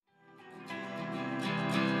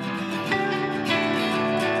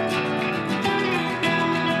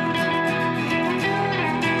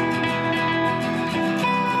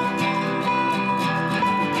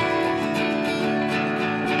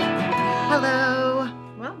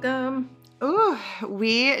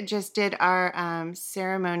we just did our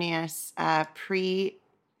ceremonious pre-taping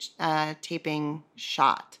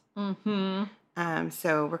shot. Mm-hmm.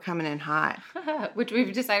 So we're coming in hot. Which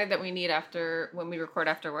we've decided that we need after when we record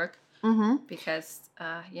after work. Mm-hmm. Because,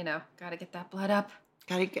 got to get that blood up.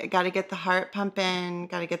 Got to get the heart pumping.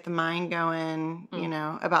 Got to get the mind going.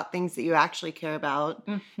 About things that you actually care about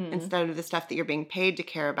instead of the stuff that you're being paid to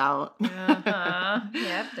care about.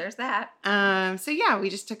 Yep, there's that. We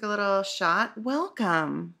just took a little shot.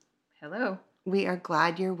 Welcome. Hello. We are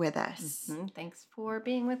glad you're with us. Mm-hmm. Thanks for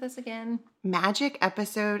being with us again. Magic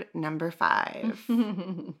episode number 5.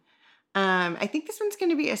 I think this one's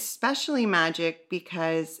going to be especially magic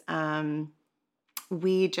because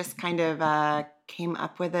we just kind of came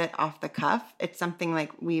up with it off the cuff. It's something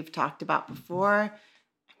like we've talked about before. I'm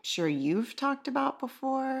sure you've talked about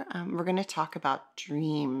before. We're going to talk about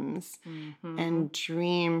dreams and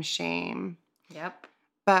dream shame. Yep.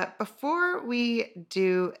 But before we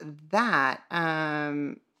do that,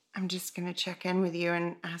 I'm just going to check in with you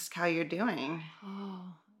and ask how you're doing.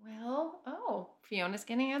 Fiona's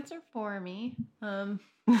going to answer for me.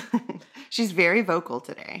 She's very vocal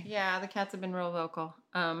today. Yeah, the cats have been real vocal.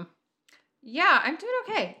 I'm doing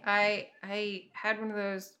okay. I had one of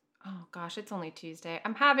those, oh gosh, it's only Tuesday.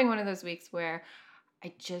 I'm having one of those weeks where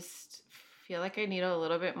I just feel like I need a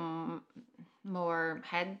little bit more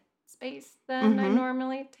head space than I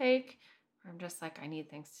normally take. I'm just like, I need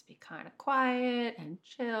things to be kind of quiet and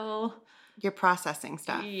chill. You're processing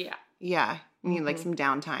stuff. Yeah. Yeah. You need like some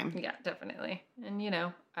downtime. Yeah, definitely. And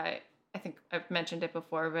I think I've mentioned it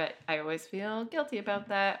before, but I always feel guilty about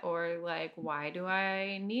that. Or like, why do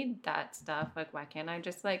I need that stuff? Like, why can't I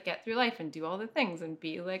just like get through life and do all the things and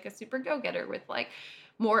be like a super go-getter with like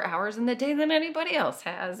more hours in the day than anybody else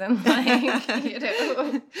has? And like,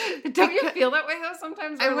 don't you feel that way though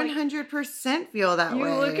sometimes? I 100% feel that way.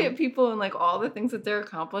 You look at people and like all the things that they're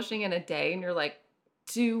accomplishing in a day and you're like,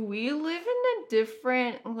 do we live in a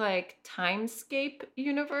different like timescape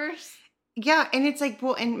universe? Yeah, and it's like,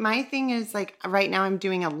 well, and my thing is like right now I'm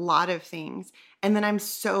doing a lot of things and then I'm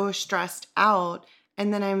so stressed out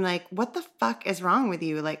and then I'm like, what the fuck is wrong with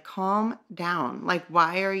you? Like, calm down. Like,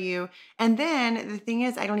 why are you? And then the thing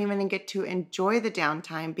is I don't even get to enjoy the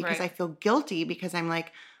downtime because I feel guilty because I'm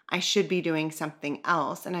like, I should be doing something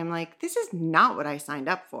else. And I'm like, this is not what I signed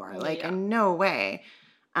up for. Like, in no way.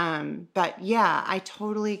 But yeah, I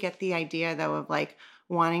totally get the idea though of like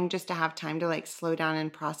wanting just to have time to like slow down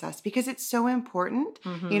and process because it's so important,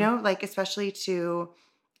 like especially to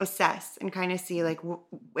assess and kind of see like,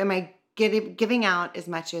 am I giving out as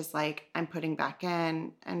much as like I'm putting back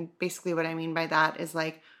in? And basically what I mean by that is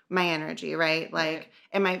like my energy, right? Like,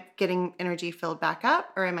 am I getting energy filled back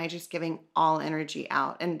up or am I just giving all energy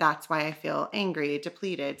out? And that's why I feel angry,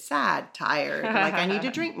 depleted, sad, tired, like I need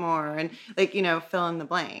to drink more and like, fill in the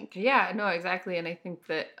blank. Yeah, no, exactly. And I think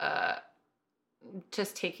that,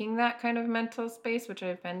 just taking that kind of mental space, which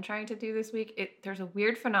I've been trying to do this week, there's a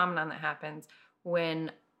weird phenomenon that happens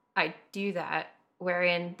when I do that,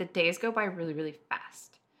 wherein the days go by really, really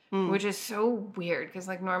fast, which is so weird. Because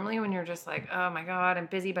like normally when you're just like, oh my God, I'm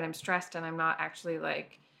busy, but I'm stressed and I'm not actually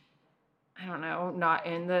like, I don't know, not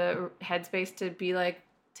in the headspace to be like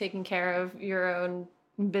taking care of your own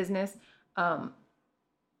business.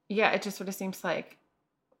 It just sort of seems like,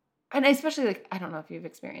 and especially like, I don't know if you've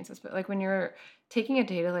experienced this, but like when you're taking a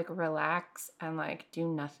day to like relax and like do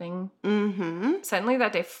nothing, suddenly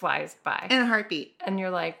that day flies by. In a heartbeat. And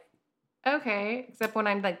you're like, okay, except when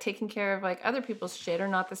I'm like taking care of like other people's shit or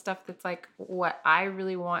not the stuff that's like what I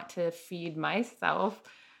really want to feed myself,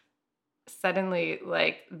 suddenly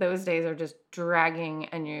like those days are just dragging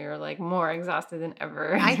and you're like more exhausted than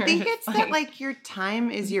ever. I think it's like, that like your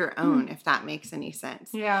time is your own, if that makes any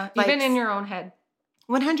sense. Yeah, like, even in your own head.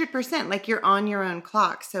 100%. Like you're on your own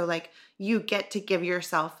clock. So like you get to give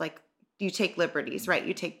yourself like, you take liberties, right?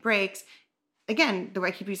 You take breaks. Again, the way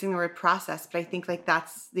I keep using the word process, but I think like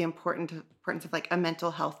that's the importance of like a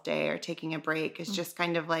mental health day or taking a break is just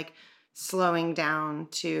kind of like slowing down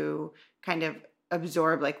to kind of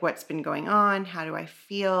absorb like what's been going on. How do I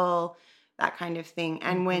feel? That kind of thing.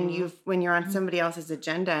 And when you're on somebody else's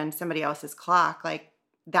agenda and somebody else's clock, like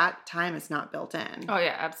that time is not built in. Oh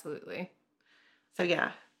yeah, absolutely. So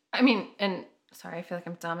yeah. I mean, and sorry, I feel like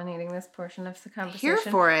I'm dominating this portion of the conversation. Here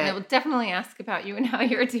for it. And I will definitely ask about you and how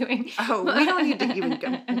you're doing. Oh, we don't need to even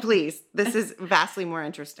go. Please. This is vastly more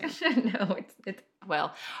interesting. No, it's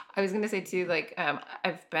well, I was going to say too, like,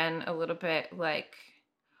 I've been a little bit like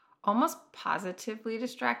almost positively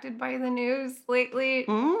distracted by the news lately.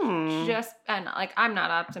 And like, I'm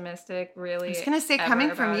not optimistic, really. I was going to say,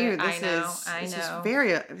 coming from you, this I is know.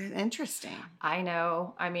 very interesting. I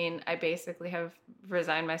know. I mean, I basically have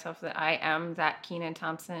resigned myself that I am that Kenan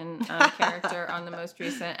Thompson character on the most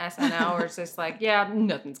recent SNL, where it's just like, yeah,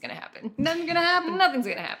 nothing's going to happen. Nothing's going to happen. Nothing's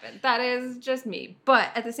going to happen. That is just me. But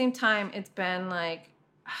at the same time, it's been like,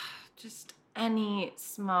 just any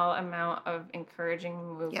small amount of encouraging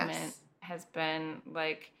movement has been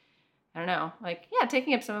like, I don't know, like, yeah,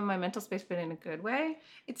 taking up some of my mental space, but in a good way.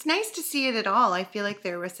 It's nice to see it at all. I feel like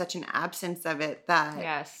there was such an absence of it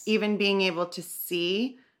that even being able to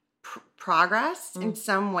see progress in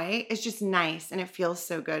some way is just nice, and it feels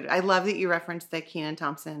so good. I love that you referenced the Kenan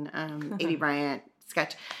Thompson, Aidy Bryant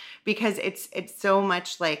sketch, because it's so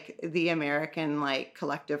much like the American like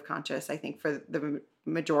collective conscious, I think, for the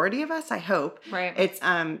majority of us, I hope. Right. It's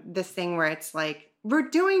this thing where it's like, we're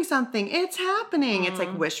doing something, it's happening. It's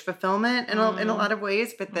like wish fulfillment in a lot of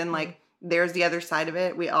ways, but then like there's the other side of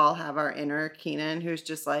it. We all have our inner Kenan who's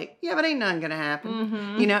just like, yeah, but ain't nothing gonna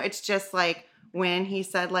happen. You know, it's just like when he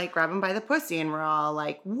said like grab him by the pussy, and we're all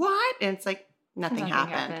like, what? And it's like nothing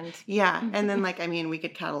happened. Yeah. And then like, I mean, we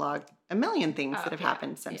could catalog a million things that have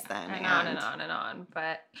happened since then. And on and on and on.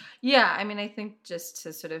 But yeah, I mean, I think just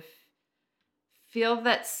to sort of feel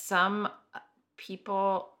that some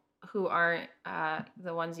people who aren't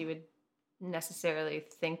the ones you would necessarily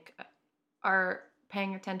think are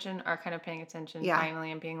paying attention are kind of paying attention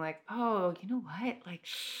finally, and being like, oh, you know what? Like,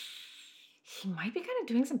 he might be kind of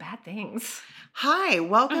doing some bad things. Hi,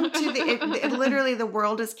 welcome to it literally the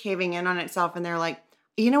world is caving in on itself, and they're like,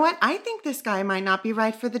 you know what? I think this guy might not be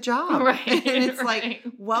right for the job. Right. And it's like,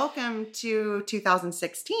 welcome to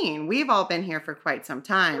 2016. We've all been here for quite some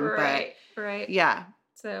time. Right. But right. Yeah.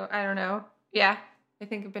 So I don't know. Yeah. I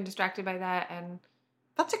think I've been distracted by that, and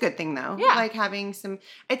that's a good thing though. Yeah. Like having some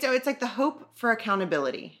it's like the hope for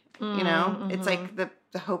accountability. You know? It's like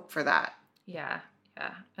the hope for that. Yeah.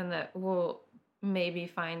 Yeah. And that we'll maybe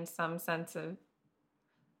find some sense of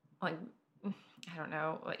like, I don't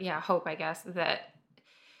know, hope, I guess, that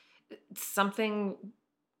something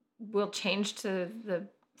will change for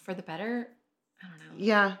the better. I don't know.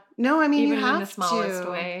 Yeah. No, I mean, even you have in the smallest to.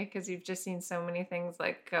 way, because you've just seen so many things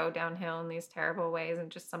like go downhill in these terrible ways, and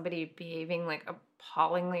just somebody behaving like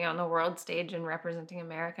appallingly on the world stage and representing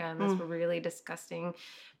America in this really disgusting,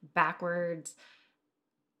 backwards,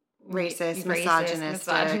 racist,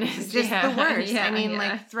 misogynistic, just the worst. I mean,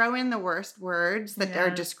 like, throw in the worst words that are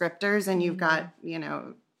descriptors, and you've got, you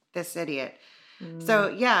know, this idiot. So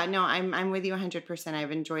yeah, no, I'm with you 100%.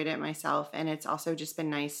 I've enjoyed it myself, and it's also just been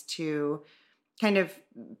nice to kind of,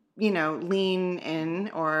 you know, lean in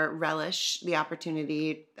or relish the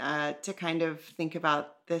opportunity to kind of think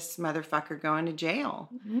about this motherfucker going to jail,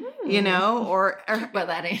 you know, or well,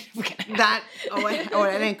 that ain't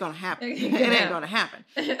it ain't gonna happen. It ain't gonna happen.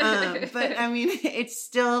 But I mean, it's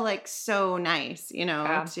still like so nice, you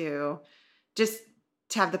know, to just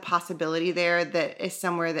to have the possibility there that is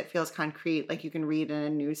somewhere that feels concrete, like you can read in a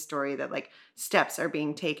news story that like steps are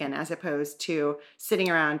being taken, as opposed to sitting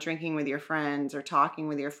around drinking with your friends or talking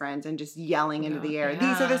with your friends and just yelling into the air.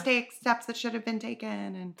 These are the steps that should have been taken.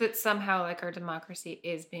 And that somehow like our democracy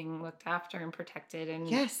is being looked after and protected, and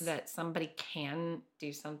that somebody can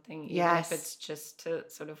do something, even if it's just to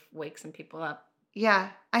sort of wake some people up. Yeah,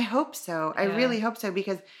 I hope so. I really hope so,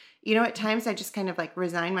 because you know, at times I just kind of like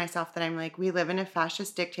resign myself that I'm like, we live in a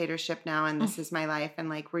fascist dictatorship now, and this is my life. And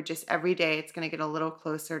like, we're just every day it's going to get a little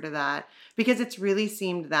closer to that, because it's really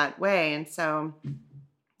seemed that way. And so,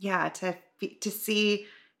 yeah, to see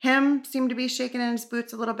him seem to be shaking in his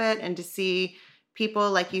boots a little bit, and to see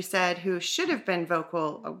people, like you said, who should have been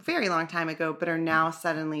vocal a very long time ago, but are now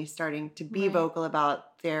suddenly starting to be vocal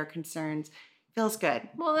about their concerns, feels good.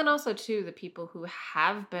 Well, and also too, the people who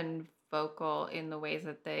have been vocal in the ways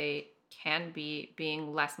that they can be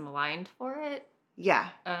being less maligned for it. Yeah.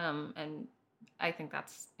 And I think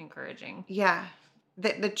that's encouraging. Yeah.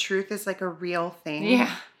 The truth is like a real thing.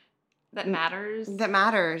 Yeah. That matters. That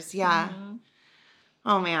matters. Yeah. Mm-hmm.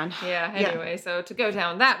 Oh man. Yeah. Anyway, so to go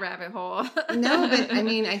down that rabbit hole. No, but I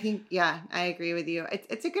mean, I think, I agree with you.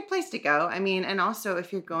 It's a good place to go. I mean, and also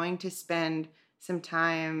if you're going to spend some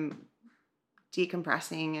time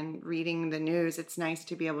decompressing and reading the news, it's nice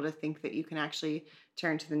to be able to think that you can actually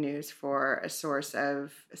turn to the news for a source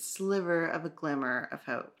of a sliver of a glimmer of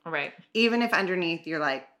hope. Right. Even if underneath you're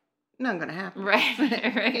like, not going to happen. Right.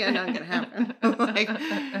 Yeah, not going to happen. Like,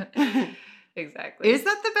 exactly. Is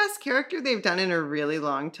that the best character they've done in a really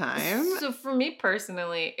long time? So for me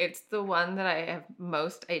personally, it's the one that I have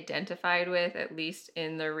most identified with, at least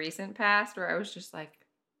in the recent past, where I was just like,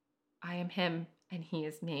 I am him and he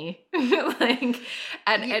is me. Like,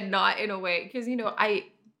 and not in a way, because, you know, I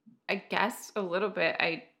guess a little bit,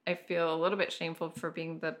 I feel a little bit shameful for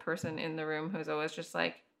being the person in the room who's always just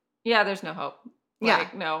like, yeah, there's no hope.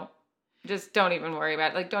 Like, no, just don't even worry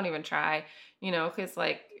about it. Like, don't even try, you know, because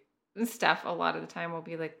like Steph, a lot of the time will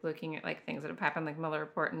be like looking at like things that have happened, like Mueller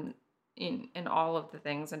report and in all of the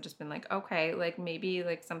things, and just been like, okay, like maybe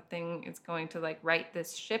like something is going to like right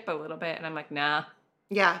this ship a little bit. And I'm like, nah.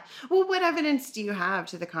 Yeah. Well, what evidence do you have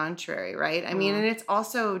to the contrary, right? I mean, and it's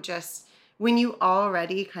also just when you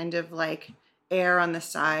already kind of like err on the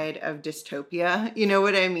side of dystopia, you know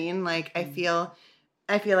what I mean? Like I feel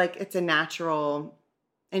like it's a natural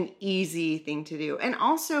an easy thing to do. And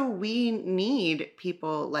also we need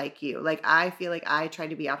people like you. Like I feel like I try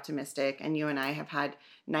to be optimistic, and you and I have had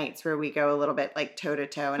nights where we go a little bit like toe to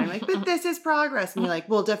toe, and I'm like, but this is progress. And you're like,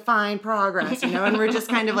 well, define progress, you know? And we're just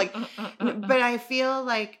kind of like, but I feel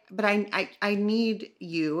like, but I need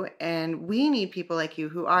you, and we need people like you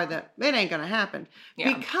who are it ain't going to happen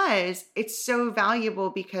because it's so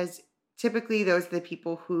valuable, because typically those are the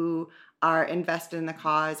people who are invested in the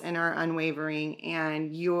cause and are unwavering,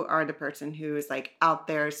 and you are the person who is like out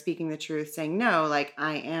there speaking the truth, saying no, like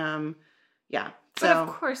I am. Yeah. But of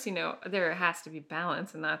course, you know, there has to be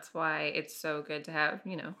balance, and that's why it's so good to have,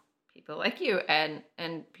 you know, people like you and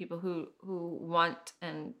people who want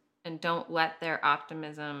and don't let their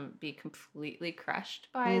optimism be completely crushed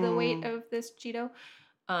by the weight of this Cheeto.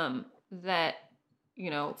 That,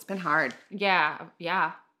 you know, it's been hard. Yeah.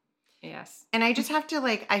 Yes. And I just have to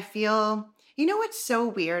like, I feel, you know what's so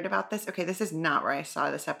weird about this? Okay, this is not where I saw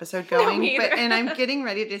this episode going, and I'm getting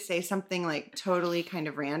ready to say something like totally kind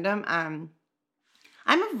of random.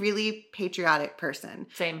 I'm a really patriotic person.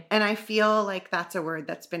 Same. And I feel like that's a word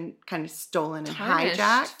that's been kind of stolen and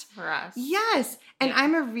hijacked for us. Yes. And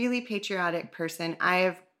I'm a really patriotic person. I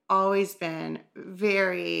have always been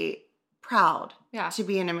very proud to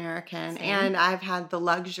be an American. Same. And I've had the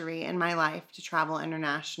luxury in my life to travel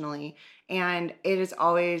internationally. And it has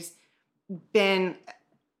always been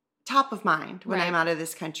top of mind when I'm out of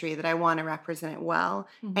this country, that I want to represent it well,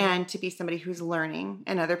 and to be somebody who's learning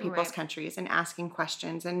in other people's countries and asking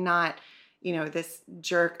questions, and not, you know, this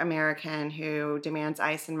jerk American who demands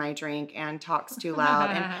ice in my drink and talks too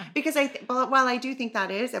loud. And because while I do think that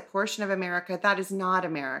is a portion of America, that is not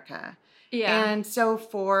America. Yeah. And so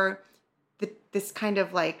for this kind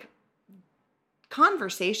of like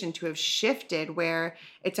conversation to have shifted where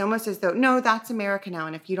it's almost as though, no, that's America now,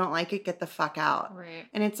 and if you don't like it, get the fuck out. Right.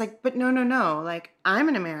 And it's like, but no, like I'm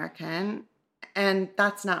an American, and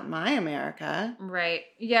that's not my America. Right.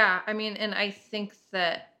 Yeah. I mean, and I think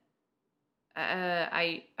that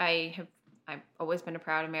I've always been a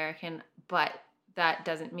proud American, but that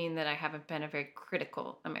doesn't mean that I haven't been a very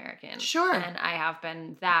critical American. Sure. And I have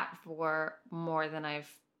been that for more than I've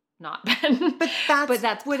not been. But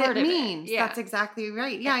that's what it means. Yeah. That's exactly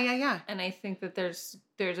right. Yeah. And I think that there's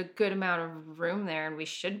a good amount of room there, and we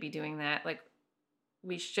should be doing that. Like,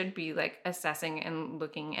 we should be like assessing and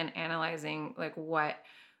looking and analyzing like what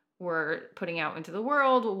we're putting out into the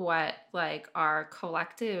world, what like our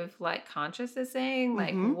collective like conscious is saying,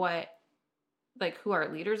 like what, like who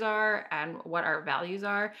our leaders are and what our values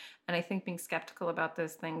are. And I think being skeptical about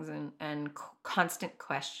those things and constant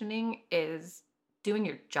questioning is doing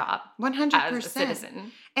your job 100% as a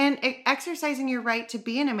citizen. And exercising your right to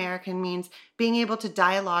be an American means being able to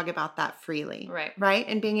dialogue about that freely. Right?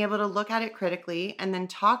 And being able to look at it critically and then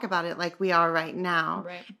talk about it like we are right now.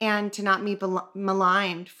 Right. And to not be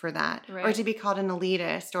maligned for that. Right. Or to be called an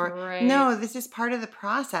elitist. Or, no, this is part of the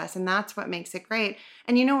process, and that's what makes it great.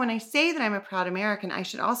 And you know, when I say that I'm a proud American, I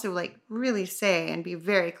should also like really say and be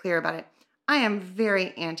very clear about it. I am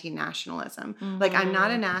very anti-nationalism. Like, I'm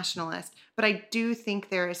not a nationalist, but I do think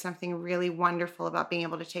there is something really wonderful about being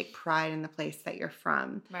able to take pride in the place that you're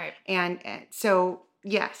from. Right. And so,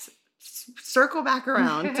 yes, circle back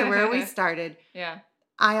around to where we started. Yeah.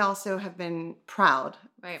 I also have been proud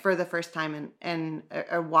for the first time in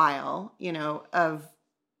a while, you know, of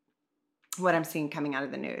what I'm seeing coming out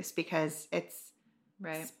of the news, because it's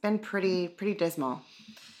been pretty dismal.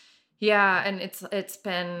 Yeah, and it's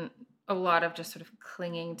been a lot of just sort of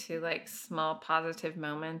clinging to like small positive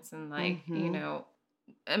moments, and like, you know,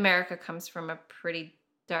 America comes from a pretty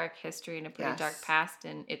dark history and a pretty dark past,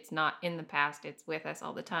 and it's not in the past, it's with us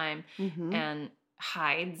all the time, and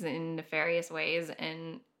hides in nefarious ways,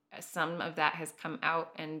 and some of that has come out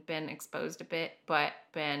and been exposed a bit, but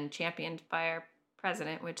been championed by our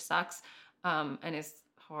president, which sucks, and is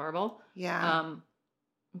horrible.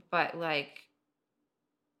 But like,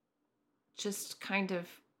 just kind of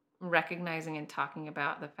recognizing and talking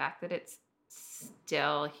about the fact that it's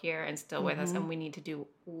still here and still with us, and we need to do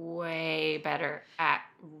way better at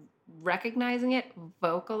recognizing it,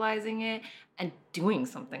 vocalizing it, and doing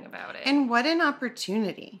something about it. And what an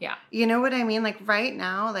opportunity. Yeah. You know what I mean? Like right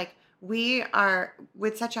now, like we are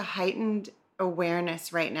with such a heightened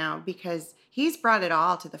awareness right now because he's brought it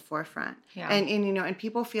all to the forefront. Yeah. And you know, and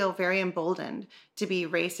people feel very emboldened to be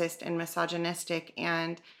racist and misogynistic.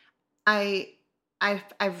 And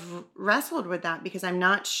I've wrestled with that because I'm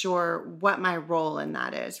not sure what my role in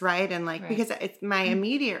that is, right? And like, because it's my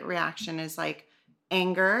immediate reaction is like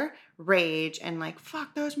anger, rage, and like,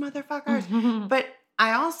 fuck those motherfuckers. But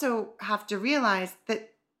I also have to realize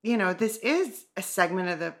that, you know, this is a segment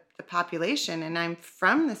of the population, and I'm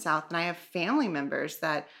from the South, and I have family members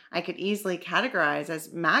that I could easily categorize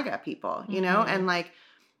as MAGA people, you know, and like,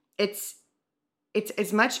 it's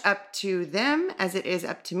as much up to them as it is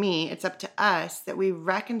up to me. It's up to us that we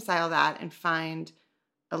reconcile that and find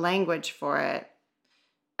a language for it.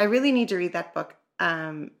 I really need to read that book,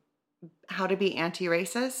 How to Be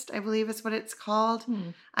Anti-Racist, I believe is what it's called.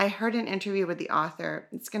 I heard an interview with the author.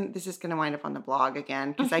 This is going to wind up on the blog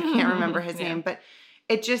again because I can't remember his name, but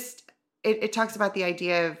it just, it talks about the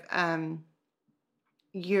idea of,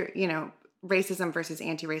 you know, racism versus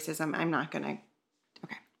anti-racism. I'm not going to,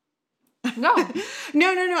 No.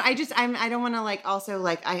 No. I don't want to like also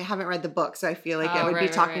like, I haven't read the book, so I feel like it would be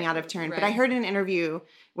talking out of turn. But I heard an interview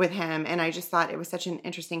with him, and I just thought it was such an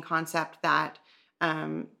interesting concept that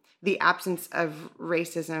the absence of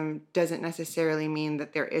racism doesn't necessarily mean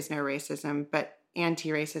that there is no racism, but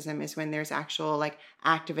anti-racism is when there's actual like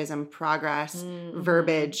activism, progress,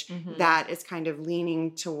 verbiage that is kind of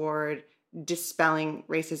leaning toward dispelling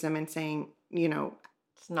racism and saying, you know,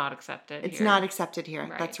 it's not accepted. It's not accepted here.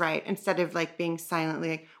 Right. That's right. Instead of like being silently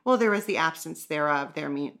like, well, there was the absence thereof,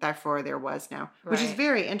 therefore there was now, which is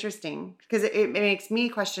very interesting because it makes me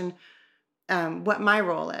question what my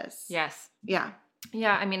role is. Yes. Yeah.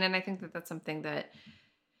 Yeah. I mean, and I think that that's something that,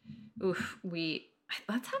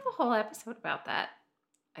 let's have a whole episode about that.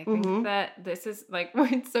 I think that this is like,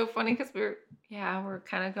 it's so funny because we're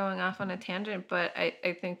kind of going off on a tangent, but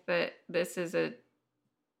I think that this is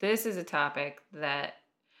a topic that,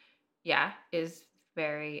 is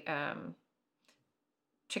very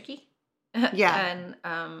tricky. Yeah.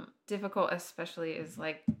 And difficult, especially is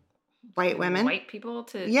like white women, white people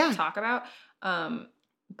to talk about.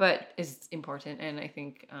 But is important, and I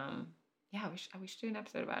think we should do an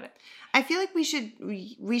episode about it. I feel like we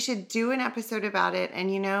should do an episode about it,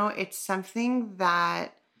 and you know, it's something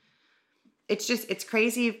that it's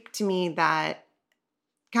crazy to me that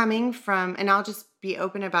coming from, and I'll just be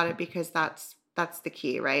open about it because that's the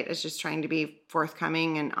key, right? It's just trying to be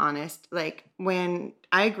forthcoming and honest. Like when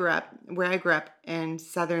I grew up in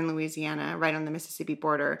southern Louisiana, right on the Mississippi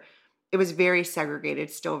border, it was very segregated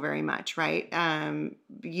still very much, right?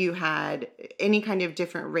 You had any kind of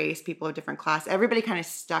different race, people of different class, everybody kind of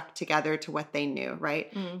stuck together to what they knew,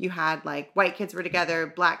 right? You had like white kids were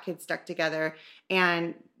together, black kids stuck together,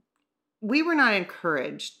 and we were not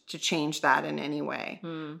encouraged to change that in any way.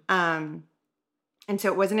 And so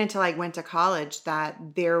it wasn't until I went to college that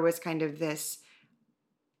there was kind of this,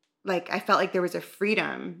 like, I felt like there was a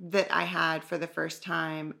freedom that I had for the first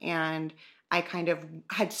time. And I kind of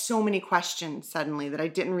had so many questions suddenly that I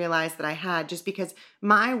didn't realize that I had, just because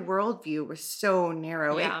my worldview was so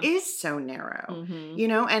narrow. Yeah. It is so narrow, you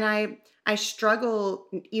know, and I struggle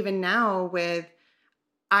even now with,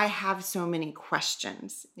 I have so many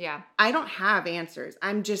questions. Yeah. I don't have answers.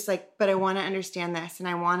 I'm just like, but I want to understand this and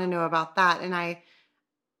I want to know about that. And I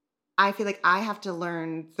feel like I have to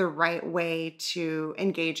learn the right way to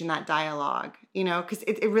engage in that dialogue, you know, because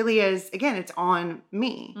it really is, again, it's on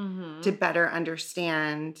me to better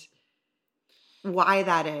understand why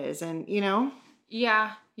that is. And, you know?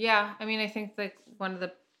 Yeah. Yeah. I mean, I think like one of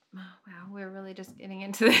the, wow, we're really just getting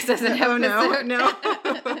into this as an episode. No.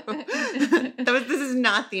 This is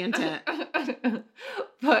not the intent.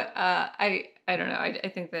 But I don't know.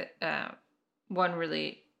 I think that one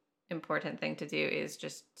really important thing to do is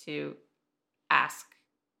just to ask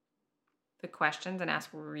the questions and ask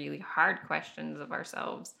really hard questions of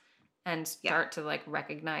ourselves and start to like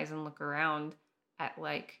recognize and look around at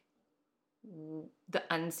like the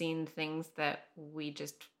unseen things that we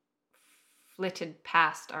just flitted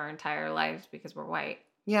past our entire lives because we're white.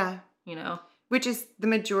 Yeah. You know? Which is the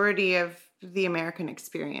majority of the American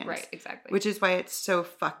experience. Right, exactly. Which is why it's so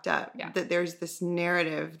fucked up that there's this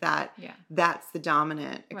narrative that that's the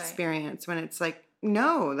dominant experience when it's like,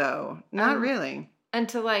 no, though, not really. And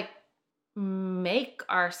to like make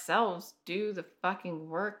ourselves do the fucking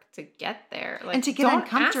work to get there. Like, and to get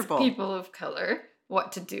uncomfortable. Ask people of color.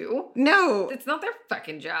 what to do. No. It's not their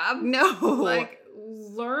fucking job. No. Like,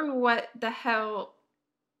 learn what the hell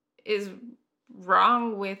is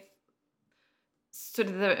wrong with sort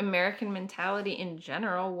of the American mentality in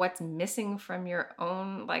general. What's missing from your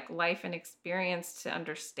own, like, life and experience to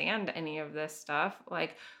understand any of this stuff.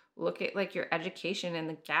 Like, look at, like, your education and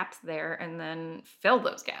the gaps there and then fill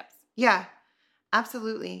those gaps. Yeah.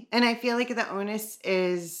 Absolutely. And I feel like the onus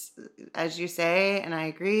is, as you say, and I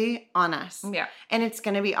agree, on us. Yeah. And it's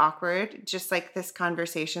going to be awkward, just like this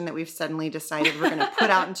conversation that we've suddenly decided we're going to put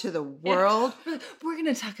out into the world. Yeah. We're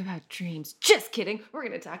going to talk about dreams. Just kidding. We're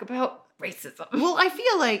going to talk about racism. Well, I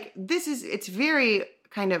feel like it's very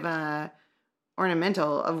kind of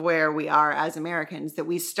ornamental of where we are as Americans, that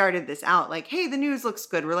we started this out like, hey, the news looks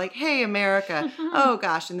good. We're like, hey, America. Oh,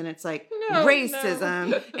 gosh. And then it's like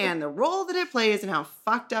racism and the role that it plays and how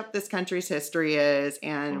fucked up this country's history is.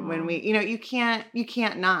 And when we, you can't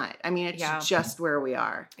not. I mean, it's just where we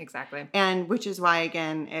are. Exactly. And which is why,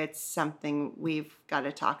 again, it's something we've got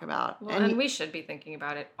to talk about. Well, and we should be thinking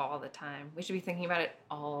about it all the time. We should be thinking about it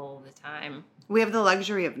all the time. We have the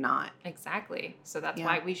luxury of not. Exactly. So that's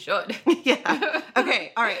why we should. Yeah.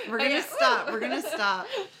 Okay. All right. We're going to stop. We're going to stop.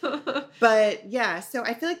 But yeah, so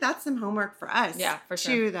I feel like that's some homework for us. Yeah, for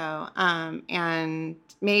sure. Too, though. And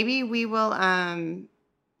maybe we will,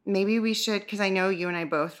 maybe we should, because I know you and I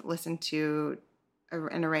both listen to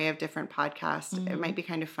an array of different podcasts. Mm-hmm. It might be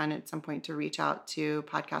kind of fun at some point to reach out to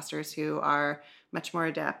podcasters who are much more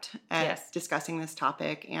adept at discussing this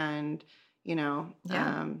topic and,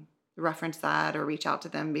 reference that or reach out to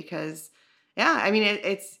them because I mean,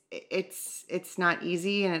 it's not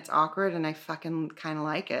easy and it's awkward and I fucking kind of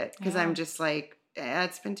like it because I'm just like,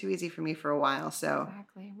 it's been too easy for me for a while. So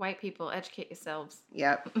exactly. White people, educate yourselves.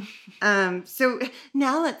 Yep. So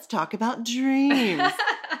now let's talk about dreams.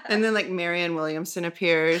 And then like Marianne Williamson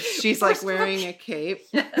appears. She's like wearing a cape.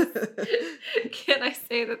 Yes. Can I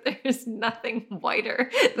say that there's nothing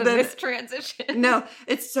whiter than this transition? No,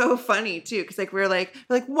 it's so funny too. Cause like we're like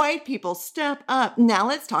white people step up. Now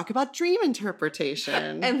let's talk about dream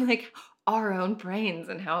interpretation. And like our own brains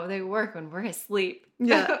and how they work when we're asleep.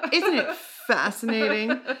 Yeah. Isn't it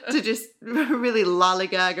fascinating to just really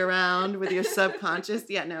lollygag around with your subconscious?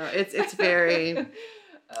 Yeah, no, it's very,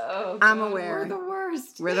 God, I'm aware. We're the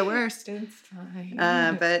worst. We're the worst. It's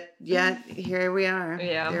fine. But yet here we are.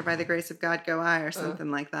 Yeah. Here by the grace of God go I or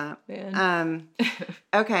something like that. Man.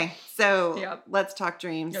 Okay. So let's talk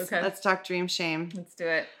dreams. Okay. Let's talk dream shame. Let's do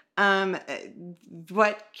it.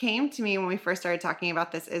 What came to me when we first started talking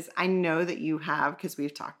about this is I know that you have, because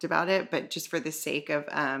we've talked about it, but just for the sake of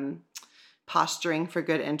posturing for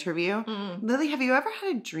good interview. Lily, have you ever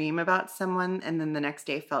had a dream about someone and then the next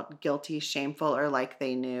day felt guilty, shameful, or like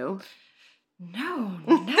they knew? No,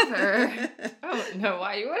 never. Oh, no,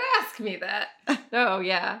 why you would ask me that? No,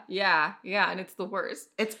 yeah, and it's the worst.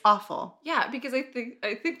 It's awful. Yeah, because I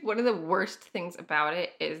think one of the worst things about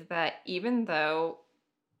it is that even though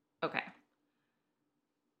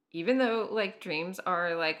like dreams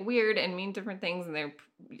are like weird and mean different things and they're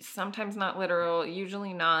sometimes not literal,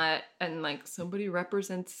 usually not, and like somebody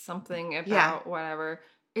represents something about whatever,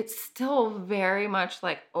 it's still very much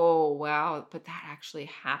like, oh wow, but that actually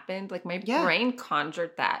happened. Like my brain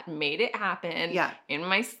conjured that, made it happen in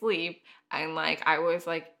my sleep, and like I was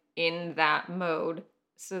like in that mode.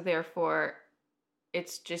 So therefore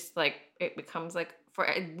it's just like it becomes like for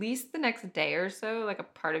at least the next day or so, like a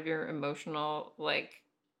part of your emotional like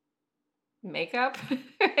makeup,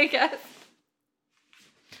 I guess.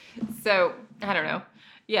 So I don't know.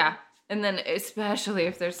 Yeah. And then especially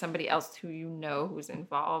if there's somebody else who you know who's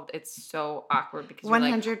involved, it's so awkward because you're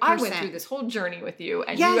 100%. Like, I went through this whole journey with you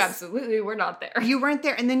and you absolutely were not there. You weren't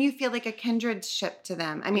there. And then you feel like a kindred ship to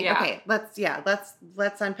them. I mean, okay,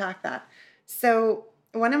 let's unpack that. So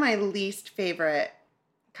one of my least favorite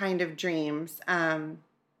kind of dreams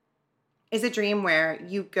is a dream where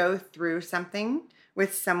you go through something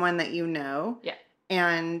with someone that you know. Yeah.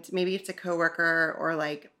 And maybe it's a coworker or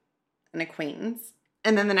like an acquaintance.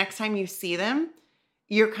 And then the next time you see them,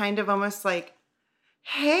 you're kind of almost like,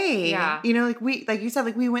 hey, like you said,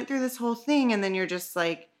 like we went through this whole thing, and then you're just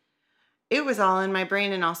like, it was all in my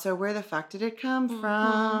brain, and also where the fuck did it come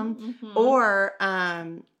from? Mm-hmm. Or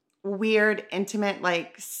weird, intimate,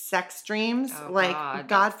 like sex dreams,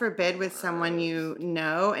 God forbid, with someone you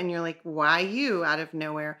know, and you're like, why you out of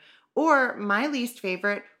nowhere? Or my least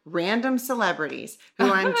favorite, random celebrities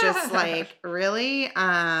who I'm just like, really?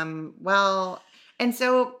 And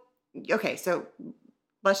so, okay, so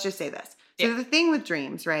let's just say this. So the thing with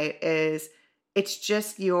dreams, right, is it's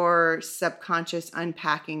just your subconscious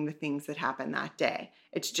unpacking the things that happened that day.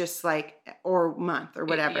 It's just like, or month or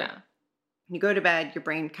whatever. Yeah. you go to bed, your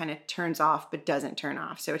brain kind of turns off but doesn't turn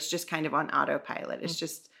off. So it's just kind of on autopilot. It's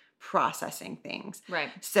just processing things. Right.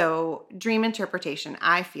 So dream interpretation,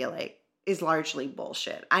 I feel like, is largely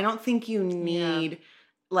bullshit. I don't think you need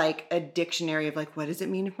like a dictionary of like, what does it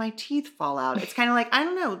mean if my teeth fall out? It's kind of like, I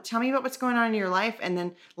don't know, tell me about what's going on in your life and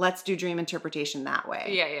then let's do dream interpretation that way.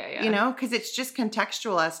 Yeah. You know, because it's just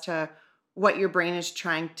contextual as to what your brain is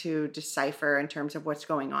trying to decipher in terms of what's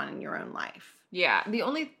going on in your own life. Yeah. The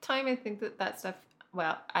only time I think that stuff,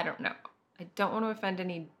 well, I don't know. I don't want to offend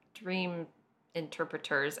any dream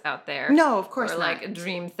interpreters out there. No, of course or not. like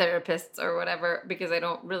dream therapists or whatever, because I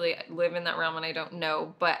don't really live in that realm and I don't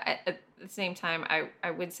know. But at the same time,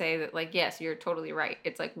 I would say that, like, yes, you're totally right.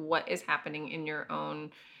 It's like what is happening in your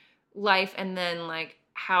own life, and then like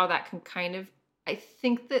how that can kind of, I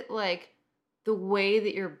think that like the way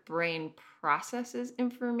that your brain processes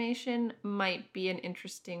information might be an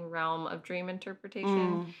interesting realm of dream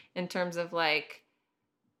interpretation in terms of like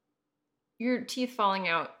your teeth falling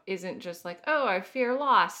out isn't just like, oh, I fear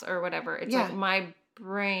loss or whatever. It's like my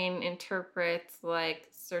brain interprets like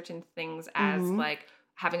certain things as like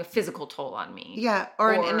having a physical toll on me. Yeah,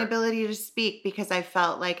 or an inability to speak because I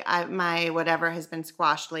felt like my whatever has been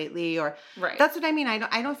squashed lately, or that's what I mean.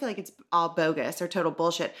 I don't feel like it's all bogus or total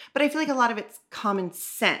bullshit, but I feel like a lot of it's common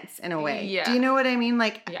sense in a way. Yeah. Do you know what I mean?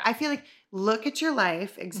 Like, I feel like look at your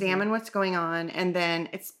life, examine what's going on, and then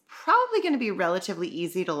it's probably going to be relatively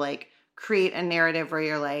easy to like create a narrative where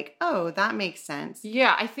you're like, oh, that makes sense.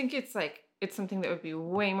 Yeah, I think it's like, it's something that would be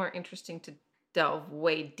way more interesting to delve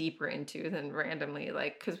way deeper into than randomly,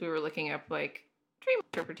 like, because we were looking up like dream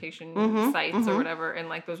interpretation sites or whatever, and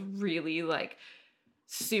like those really like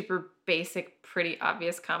super basic, pretty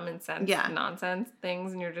obvious common sense nonsense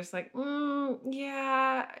things, and you're just like, And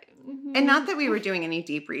not that we were doing any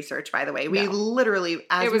deep research, by the way. We literally,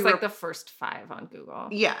 it was like the first 5 on Google.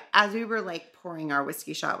 Yeah, as we were like pouring our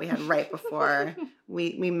whiskey shot we had right before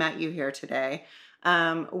we met you here today,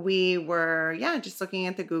 we were just looking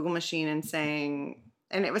at the Google machine and saying,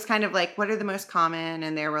 and it was kind of like, what are the most common?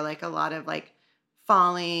 And there were like a lot of like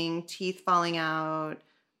teeth falling out.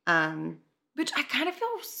 Which I kind of feel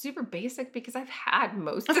super basic because I've had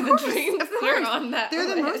most of the dreams that are on that They're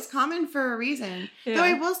list. the most common for a reason. Yeah. Though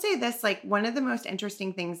I will say this, like one of the most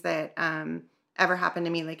interesting things that ever happened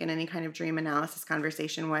to me, like in any kind of dream analysis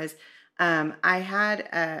conversation, was I had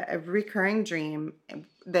a recurring dream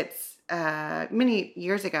that's many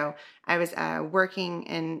years ago. I was working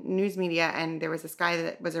in news media, and there was this guy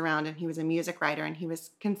that was around, and he was a music writer, and he was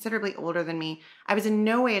considerably older than me. I was in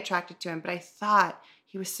no way attracted to him, but I thought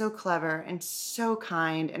he was so clever and so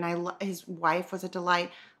kind, and his wife was a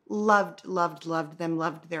delight. Loved them,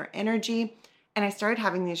 loved their energy. And I started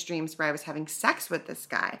having these dreams where I was having sex with this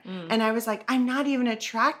guy. And I was like, I'm not even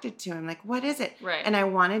attracted to him. Like, what is it? Right. And I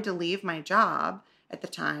wanted to leave my job at the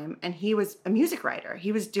time. And he was a music writer.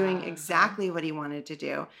 He was doing exactly what he wanted to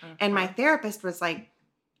do. And my therapist was like,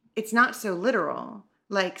 it's not so literal.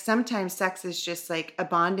 Like, sometimes sex is just like a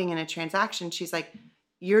bonding and a transaction. She's like,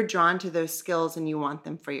 you're drawn to those skills and you want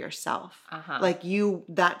them for yourself. Like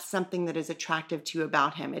that's something that is attractive to you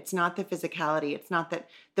about him. It's not the physicality. It's not that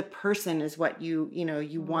the person is what you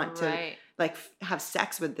want to like have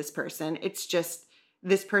sex with this person. It's just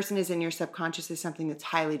this person is in your subconscious as something that's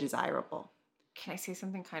highly desirable. Can I say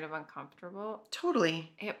something kind of uncomfortable?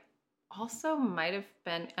 Totally. It also might have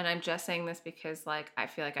been, and I'm just saying this because like I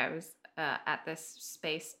feel like I was at this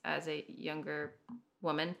space as a younger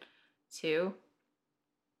woman too.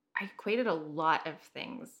 I equated a lot of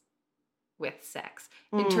things with sex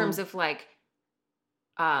in terms of like,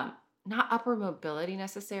 not upward mobility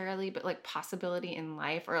necessarily, but like possibility in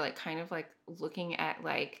life, or like kind of like looking at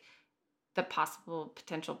like the possible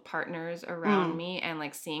potential partners around me and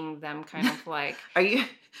like seeing them kind of like. Are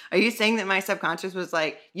you saying that my subconscious was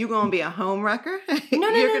like, you gonna be a home wrecker? No,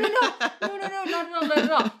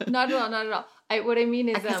 not at all. What I mean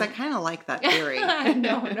is, because I kind of like that theory.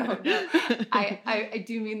 No. I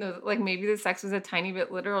do mean those, like maybe the sex was a tiny bit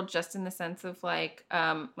literal, just in the sense of like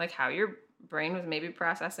how your brain was maybe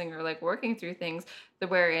processing or like working through things that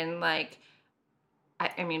wherein like,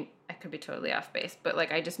 I mean, I could be totally off base, but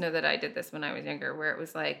like I just know that I did this when I was younger, where it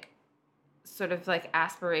was like sort of like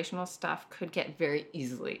aspirational stuff could get very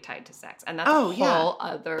easily tied to sex, and that's a whole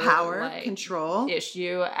other power, like, control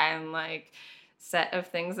issue and like set of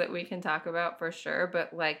things that we can talk about for sure.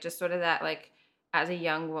 But like just sort of that, like as a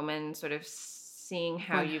young woman, sort of seeing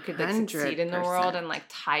how you could like succeed in the world and like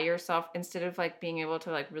tie yourself, instead of like being able to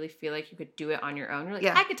like really feel like you could do it on your own. You're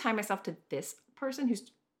like, I could tie myself to this person who's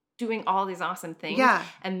doing all these awesome things,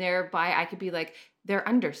 and thereby I could be like their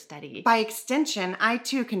understudy. By extension, I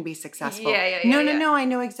too can be successful. Yeah. No, I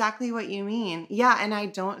know exactly what you mean. Yeah, and I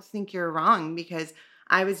don't think you're wrong because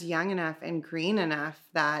I was young enough and green enough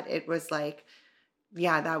that it was like,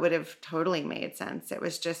 yeah, that would have totally made sense. It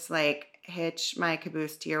was just like, hitch my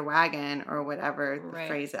caboose to your wagon or whatever the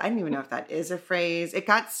phrase. I don't even know if that is a phrase. It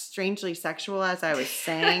got strangely sexual as I was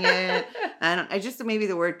saying it. I just maybe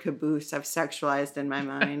the word caboose I've sexualized in my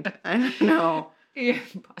mind. I don't know. Yeah,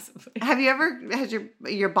 possibly. Has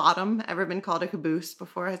your bottom ever been called a caboose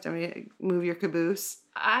before? Has somebody move your caboose?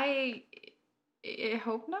 I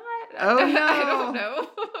hope not. Oh no. I don't know.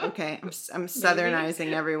 Okay, I'm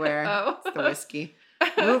southernizing everywhere. Oh. It's the whiskey.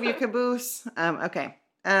 Move your caboose. Okay.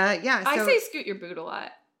 Yeah. So I say scoot your boot a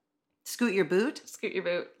lot. Scoot your boot? Scoot your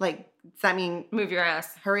boot. Like, does that mean move your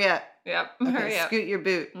ass? Hurry up. Yep. Okay, hurry up. Scoot your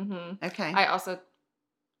boot. Mm-hmm. Okay. I also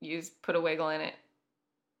use put a wiggle in it.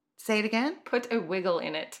 Say it again? Put a wiggle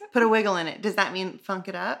in it. Put a wiggle in it. Does that mean funk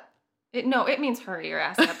it up? No, it means hurry your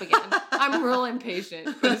ass up again. I'm real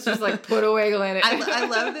impatient, but it's just like put a wiggle in it. I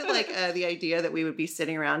love that, like, the idea that we would be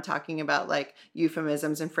sitting around talking about, like,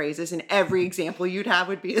 euphemisms and phrases, and every example you'd have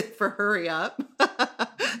would be for hurry up.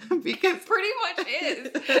 Because pretty much is.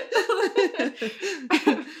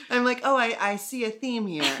 I'm like, oh, I see a theme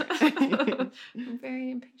here. I'm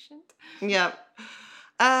very impatient. Yep.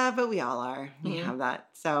 But we all are. We have that.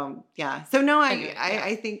 So yeah. So no,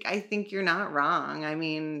 I think you're not wrong. I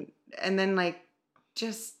mean, and then like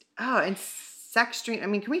just and sex dream. I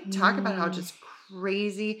mean, can we talk about how just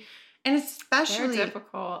crazy and especially they're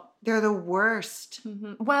difficult. They're the worst.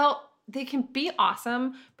 Mm-hmm. Well, they can be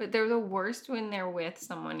awesome, but they're the worst when they're with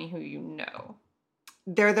someone who you know.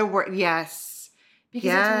 They're the worst. Yes.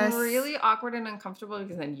 Because it's really awkward and uncomfortable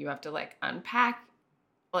because then you have to like unpack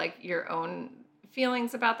like your own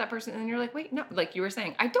feelings about that person, and you're like, wait, no, like you were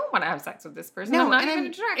saying, I don't want to have sex with this person. No, I'm not even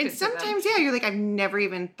attracted and sometimes, to them. You're like, I've never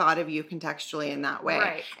even thought of you contextually in that way.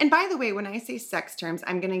 Right. And by the way, when I say sex terms,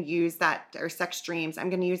 I'm going to use that, or sex dreams, I'm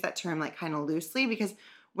going to use that term like kind of loosely, because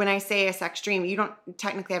when I say a sex dream, you don't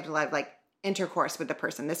technically have to have like intercourse with the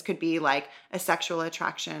person. This could be like a sexual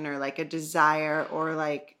attraction or like a desire or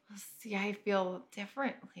like. See, I feel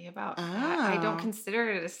differently about that. I don't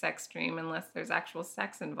consider it a sex dream unless there's actual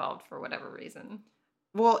sex involved for whatever reason.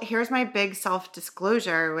 Well, here's my big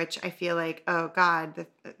self-disclosure, which I feel like, oh God,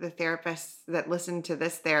 the therapists that listen to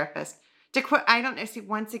this therapist, to quote, I don't know, see,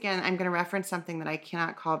 once again, I'm going to reference something that I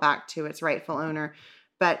cannot call back to its rightful owner,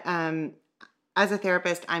 but as a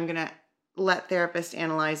therapist, I'm going to let therapists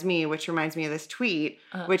analyze me, which reminds me of this tweet,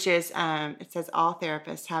 which is, it says, all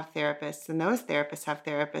therapists have therapists, and those therapists have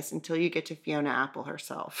therapists until you get to Fiona Apple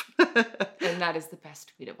herself. And that is the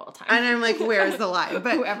best tweet of all time. And I'm like, where's the lie?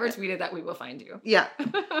 But whoever tweeted that, we will find you. Yeah.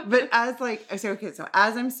 But as like, so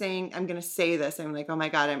as I'm saying, I'm going to say this, I'm like, oh my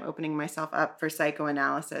God, I'm opening myself up for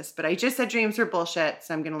psychoanalysis, but I just said dreams are bullshit,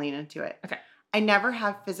 so I'm going to lean into it. Okay. I never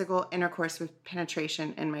have physical intercourse with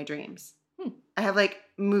penetration in my dreams. I have like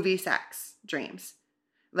movie sex dreams.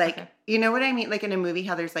 Like, You know what I mean? Like in a movie,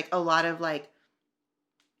 how there's like a lot of like,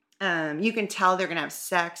 you can tell they're going to have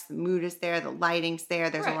sex. The mood is there. The lighting's there.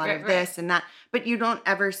 There's a lot of this and that, but you don't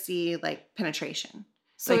ever see like penetration.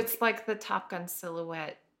 So like, it's like the Top Gun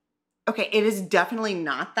silhouette. Okay. It is definitely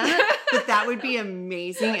not that, but that would be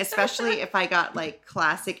amazing. Especially if I got like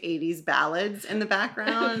classic 80s ballads in the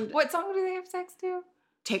background. What song do they have sex to?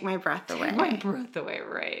 Take My Breath Away. Take My Breath Away,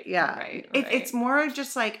 right. Yeah. Right. It's more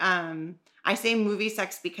just like, I say movie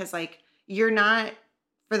sex because like, you're not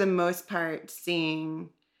for the most part seeing,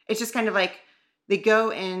 it's just kind of like they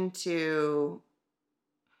go into,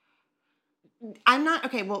 I'm not,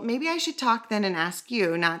 okay, well, maybe I should talk then and ask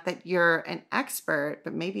you, not that you're an expert,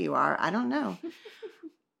 but maybe you are. I don't know.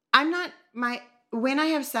 When I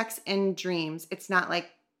have sex in dreams, it's not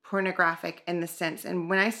like pornographic in the sense. And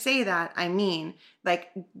when I say that, I mean, like,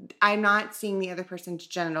 I'm not seeing the other person's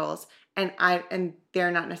genitals and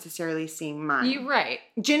they're not necessarily seeing mine. You're right.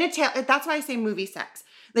 That's why I say movie sex.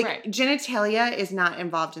 Like genitalia is not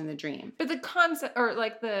involved in the dream. But the concept, or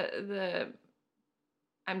like the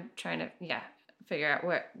I'm trying to figure out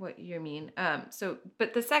what you mean.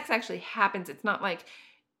 But the sex actually happens. It's not like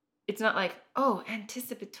oh,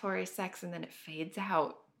 anticipatory sex and then it fades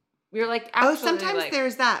out. You're like actually sometimes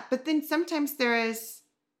there's that, but then sometimes there is.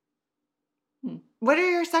 What are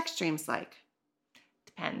your sex dreams like?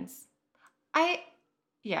 Depends.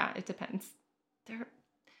 It depends.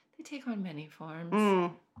 They take on many forms.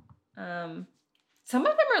 Some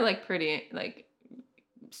of them are like pretty like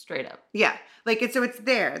straight up. Yeah, like it's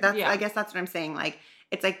there. I guess that's what I'm saying. Like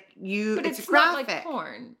it's like but it's graphic. Not like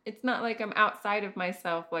porn. It's not like I'm outside of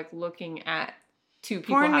myself, like looking at two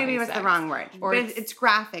people Porn having maybe was sex. the wrong word. Or But it's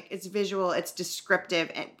graphic, it's visual, it's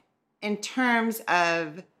descriptive. And in terms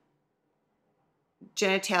of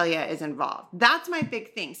genitalia is involved. That's my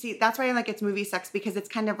big thing. See, that's why I like it's movie sex, because it's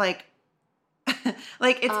kind of like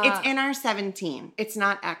like it's NR-17. It's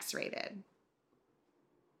not X-rated.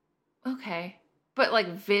 Okay. But like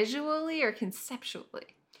visually or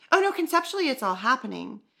conceptually? Oh no, conceptually it's all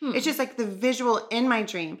happening. It's just like the visual in my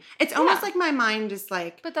dream. It's almost like my mind is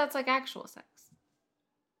like... But that's like actual sex.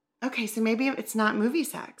 Okay, so maybe it's not movie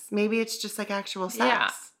sex. Maybe it's just like actual sex. Yeah.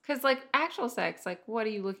 Because like actual sex, like what are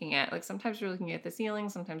you looking at? Like sometimes you're looking at the ceiling,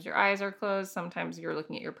 sometimes your eyes are closed, sometimes you're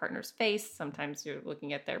looking at your partner's face, sometimes you're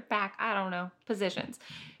looking at their back. I don't know. Positions.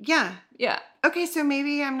 Yeah. Yeah. Okay, so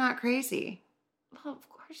maybe I'm not crazy. Well, of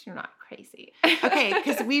course you're not crazy. Okay,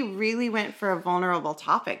 because we really went for a vulnerable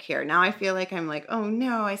topic here. Now I feel like I'm like, oh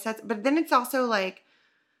no, I said... But then it's also like,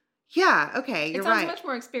 yeah, okay, you're right. It sounds much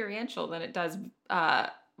more experiential than it does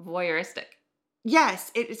voyeuristic.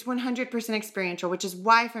 Yes, it's 100% experiential, which is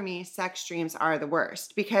why for me sex dreams are the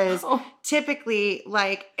worst, because typically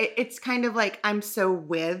like it's kind of like I'm so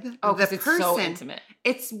with the person. It's so intimate.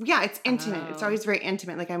 It's intimate. It's always very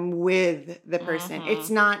intimate. Like I'm with the person. It's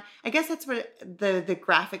not, I guess that's what the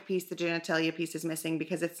graphic piece, the genitalia piece is missing,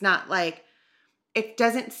 because it's not like, it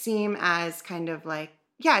doesn't seem as kind of like,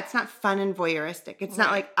 yeah, it's not fun and voyeuristic. It's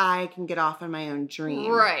not like I can get off on my own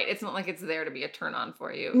dream. Right. It's not like it's there to be a turn on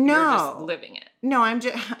for you. No. You're just living it. No, I'm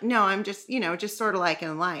just, just sort of like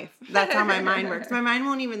in life. That's how my mind works. My mind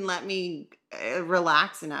won't even let me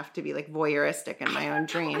relax enough to be like voyeuristic in my own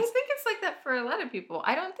dreams. I think it's like that for a lot of people.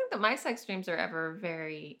 I don't think that my sex dreams are ever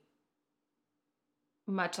very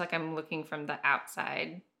much like I'm looking from the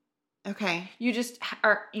outside. Okay. You just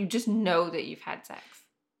know that you've had sex.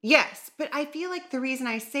 Yes, but I feel like the reason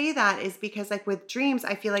I say that is because like with dreams,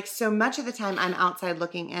 I feel like so much of the time I'm outside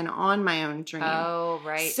looking in on my own dream. Oh,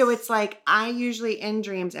 right. So it's like I usually in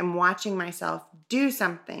dreams am watching myself do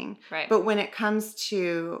something. Right. But when it comes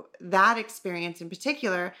to that experience in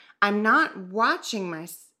particular, I'm not watching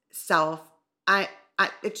myself.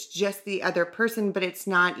 It's just the other person, but it's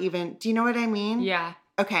not even, do you know what I mean? Yeah.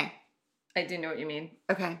 Okay. I do know what you mean.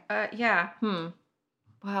 Okay. Yeah.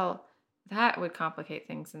 Well, that would complicate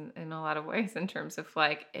things in a lot of ways in terms of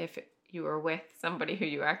like if you were with somebody who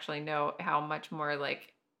you actually know, how much more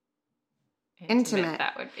like intimate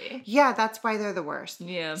that would be. Yeah, that's why they're the worst.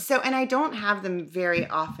 Yeah. So, and I don't have them very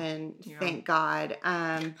often, thank God.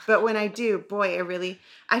 But when I do, boy,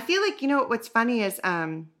 I feel like, what's funny is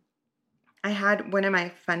I had one of my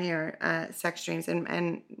funnier sex dreams,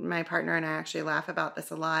 and my partner and I actually laugh about this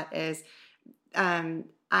a lot, is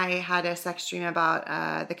I had a sex dream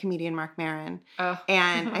about the comedian Mark Maron. Oh.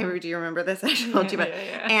 And do you remember this? I told you about it.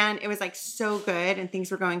 Yeah. And it was like so good and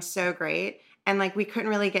things were going so great. And like we couldn't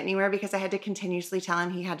really get anywhere because I had to continuously tell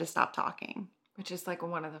him he had to stop talking. Which is like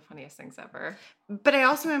one of the funniest things ever. But I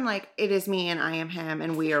also am like, it is me and I am him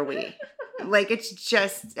and we are we. Like it's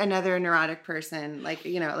just another neurotic person. Like,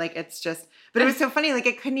 like it's just, but it was so funny. Like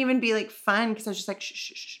it couldn't even be like fun because I was just like, shh,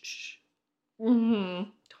 shh, shh, shh.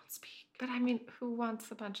 Mm-hmm. But I mean, who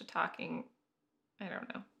wants a bunch of talking? I don't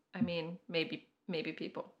know. I mean, maybe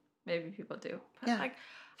people do. But like,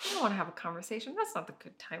 I don't want to have a conversation. That's not the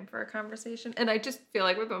good time for a conversation. And I just feel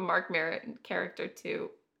like with a Mark Maron character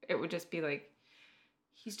too, it would just be like,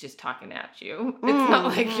 he's just talking at you. It's not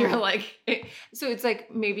like you're like, so it's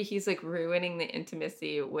like maybe he's like ruining the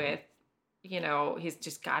intimacy with, he's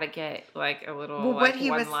just got to get like a little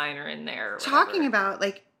one-liner in there. Talking about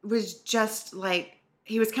like was just like,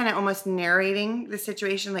 he was kind of almost narrating the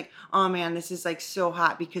situation like, oh man, this is like so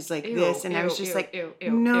hot because like this. And I was just like,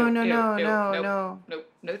 no, thank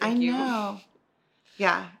you. I know.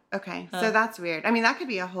 Yeah. Okay. So that's weird. I mean, that could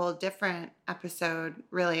be a whole different episode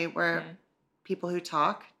really where people who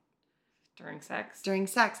talk during sex.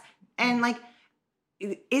 And like,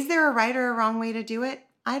 is there a right or a wrong way to do it?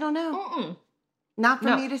 I don't know. Not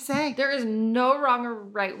for me to say. There is no wrong or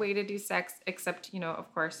right way to do sex except,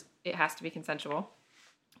 of course, it has to be consensual.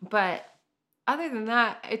 But other than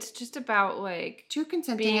that, it's just about like two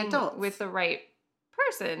consenting adults with the right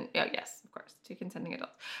person. Oh, yes, of course, two consenting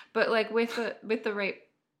adults. But like with the right.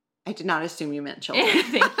 I did not assume you meant children.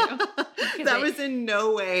 Thank you. That was in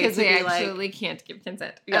no way because they actually can't give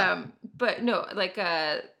consent. Yeah. But no, like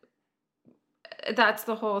that's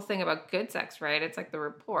the whole thing about good sex, right? It's like the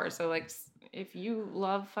rapport. So like if you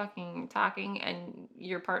love fucking talking and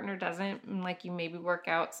your partner doesn't, and like you maybe work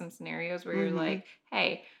out some scenarios where you're like,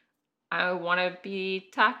 hey, I want to be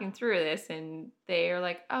talking through this, and they are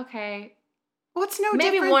like, okay, Well, it's no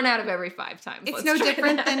Maybe different. 1 out of every 5 times. It's Let's no try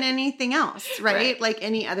different that. than anything else, right? Right. Like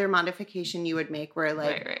any other modification you would make where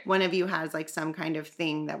like Right. one of you has like some kind of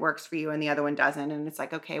thing that works for you and the other one doesn't. And it's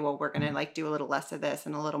like, okay, well, we're going to like do a little less of this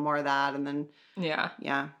and a little more of that. And then, Yeah.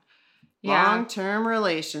 yeah. Yeah. Long-term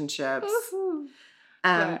relationships. Woohoo.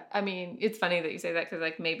 But, I mean, it's funny that you say that because,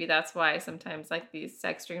 like, maybe that's why sometimes, like, these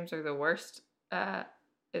sex dreams are the worst.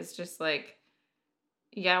 It's just, like,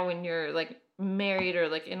 yeah, when you're, like, married or,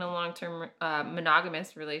 like, in a long-term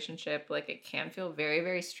monogamous relationship, like, it can feel very,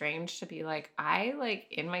 very strange to be, like, I, like,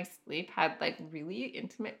 in my sleep had, like, really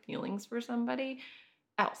intimate feelings for somebody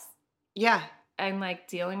else. Yeah. And, like,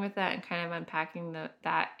 dealing with that and kind of unpacking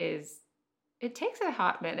that is, it takes a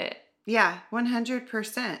hot minute. Yeah,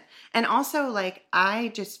 100%. And also, like, I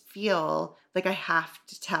just feel like I have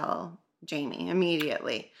to tell Jamie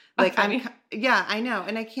immediately. Like, yeah, I know.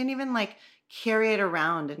 And I can't even, like, carry it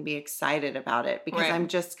around and be excited about it because Right. I'm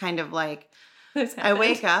just kind of like, This I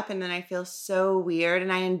wake happened. up and then I feel so weird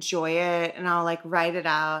and I enjoy it and I'll like write it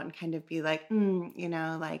out and kind of be like, you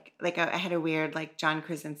know, like I had a weird like John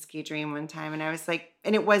Krasinski dream one time and I was like,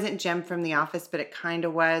 and it wasn't Jim from The Office, but it kind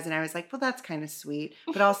of was. And I was like, well, that's kind of sweet,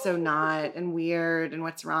 but also not and weird and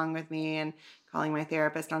what's wrong with me and calling my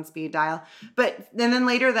therapist on speed dial. But then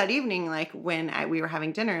later that evening, like when we were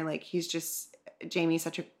having dinner, like Jamie's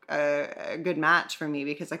such a good match for me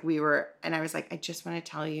because like and I was like, I just want to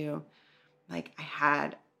tell you, like, I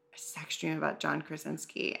had a sex dream about John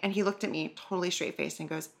Krasinski. And he looked at me totally straight faced and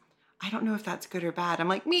goes, I don't know if that's good or bad. I'm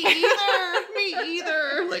like, me either. Me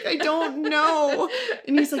either. Like, I don't know.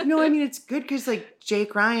 And he's like, no, I mean, it's good because, like,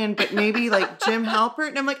 Jake Ryan, but maybe, like, Jim Halpert.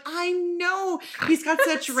 And I'm like, I know. He's got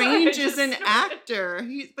such range as an actor.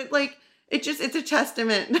 But, like, it's a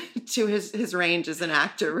testament to his range as an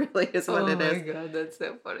actor, really, is what it is. Oh, my God. That's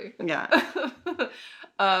so funny. Yeah.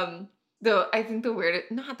 Though I think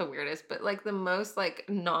not the weirdest, but like the most like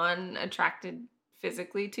non-attracted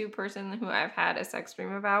physically to person who I've had a sex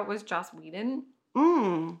dream about was Joss Whedon.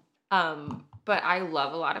 But I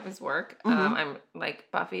love a lot of his work. I'm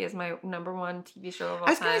like Buffy is my number one TV show of all time.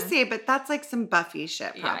 I was gonna say, but that's like some Buffy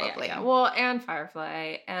shit, probably. Yeah. Well, and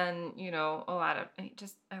Firefly, and you know a lot of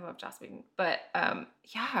I love Joss Whedon. But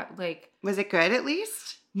yeah, like was it good at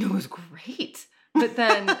least? No, it was great. But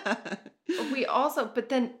then but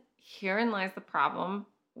then. Herein lies the problem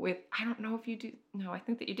with, I don't know if you do. No, I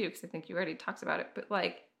think that you do because I think you already talked about it. But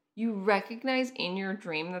like you recognize in your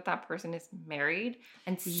dream that person is married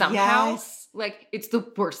and somehow like it's the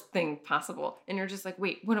worst thing possible. And you're just like,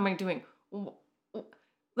 wait, what am I doing?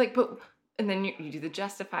 Like, and then you do the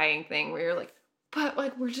justifying thing where you're like, but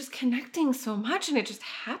like we're just connecting so much and it just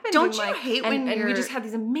happened. Don't you hate and we just had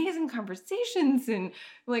these amazing conversations and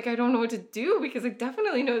like I don't know what to do because I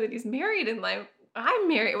definitely know that he's married and like I'm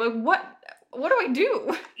married. Like, what do I do?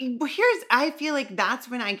 Well, I feel like that's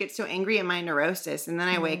when I get so angry at my neurosis. And then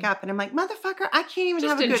I wake up and I'm like, motherfucker, I can't even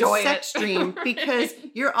just have a good sex dream because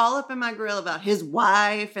you're all up in my grill about his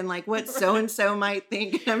wife and like what so-and-so might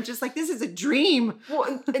think. And I'm just like, this is a dream.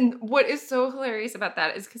 Well, and what is so hilarious about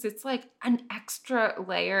that is because it's like an extra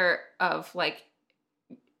layer of like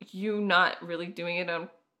you not really doing it on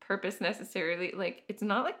purpose necessarily. Like it's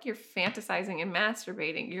not like you're fantasizing and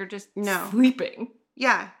masturbating, you're just sleeping.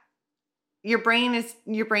 Yeah, your brain's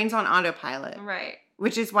on autopilot, right?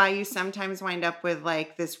 Which is why you sometimes wind up with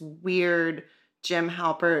like this weird Jim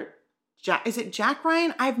Halpert. Is it Jack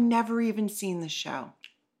Ryan? I've never even seen the show.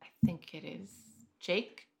 I think it is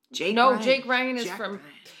Jake Ryan. Jake Ryan is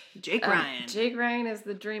Jake Ryan. Jake Ryan is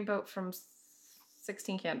the dreamboat from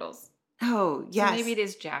 16 Candles. Oh yes, so maybe it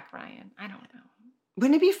is Jack Ryan. I don't know.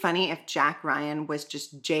 Wouldn't it be funny if Jack Ryan was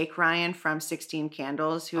just Jake Ryan from 16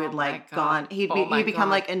 Candles who had like gone, he'd become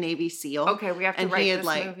like a Navy SEAL. Okay, we have to write this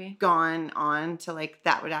movie. And he had like gone on to like,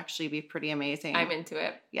 that would actually be pretty amazing. I'm into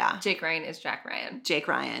it. Yeah. Jake Ryan is Jack Ryan. Jake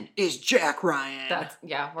Ryan is Jack Ryan.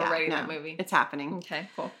 We're writing that movie. It's happening. Okay,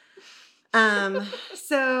 cool.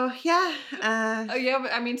 So yeah.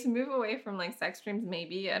 But I mean, to move away from like sex dreams,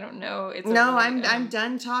 maybe, I don't know. I'm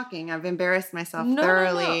done talking. I've embarrassed myself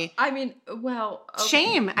thoroughly. No. I mean, well, okay.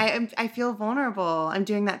 Shame. I feel vulnerable. I'm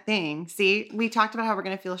doing that thing. See, we talked about how we're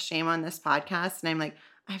going to feel shame on this podcast. And I'm like,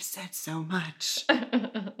 I've said so much.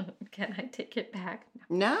 Can I take it back?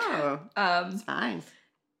 No. It's fine.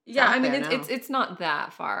 Yeah. I mean, it's not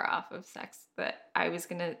that far off of sex, but I was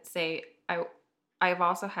going to say, I've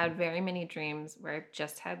also had very many dreams where I've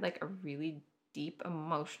just had like a really deep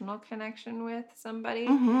emotional connection with somebody.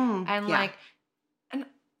 Mm-hmm. And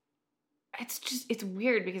it's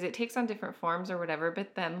weird because it takes on different forms or whatever,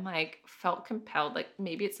 but then like felt compelled, like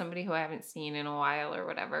maybe it's somebody who I haven't seen in a while or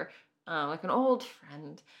whatever, like an old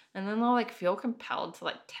friend. And then they'll like feel compelled to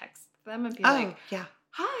like text them and be Oh, like, yeah.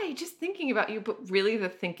 hi, just thinking about you. But really the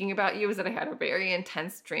thinking about you is that I had a very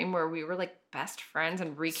intense dream where we were like best friends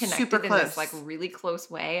and reconnected Super in this close. like really close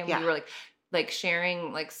way. And Yeah. we were like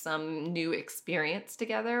sharing like some new experience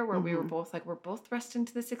together where we were both like, we're both thrust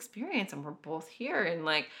into this experience and we're both here. And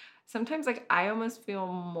like, sometimes like I almost feel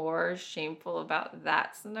more shameful about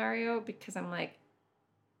that scenario because I'm like,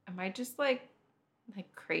 am I just like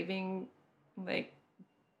craving like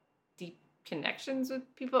deep connections with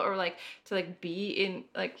people or like to like be in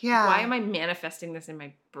like why am I manifesting this in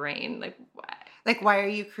my brain? Like why are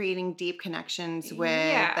you creating deep connections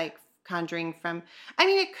with like conjuring from I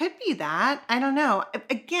mean it could be that. I don't know.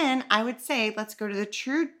 Again, I would say let's go to the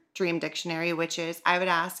true dream dictionary, which is I would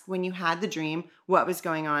ask when you had the dream, what was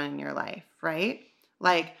going on in your life, right?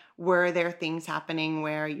 Like, were there things happening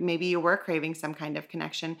where maybe you were craving some kind of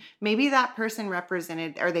connection? Maybe that person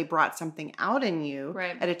represented or they brought something out in you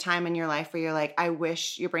at a time in your life where you're like, I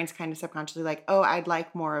wish your brain's kind of subconsciously like, oh, I'd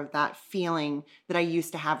like more of that feeling that I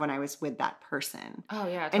used to have when I was with that person. Oh,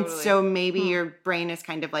 yeah, totally. And so maybe your brain is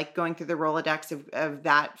kind of like going through the Rolodex of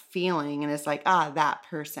that feeling and it's like, that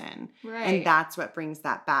person. Right. And that's what brings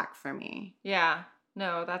that back for me. Yeah.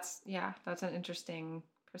 No, that's an interesting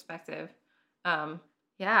perspective.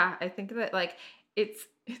 Yeah, I think that like it's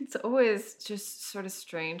always just sort of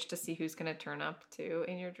strange to see who's going to turn up too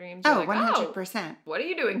in your dreams. You're 100%. What are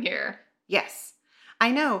you doing here? Yes.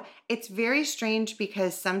 I know. It's very strange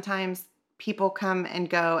because sometimes people come and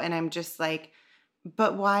go and I'm just like,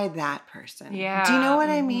 but why that person? Yeah. Do you know what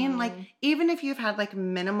I mean? Like, even if you've had like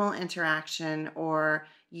minimal interaction or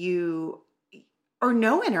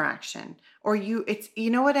no interaction or you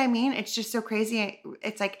know what I mean? It's just so crazy.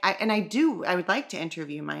 It's like, I would like to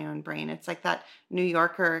interview my own brain. It's like that New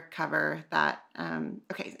Yorker cover that,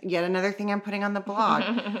 okay, yet another thing I'm putting on the blog.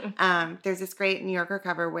 There's this great New Yorker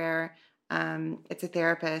cover where it's a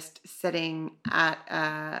therapist sitting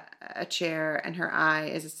at a chair and her eye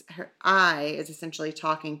is essentially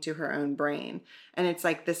talking to her own brain. And it's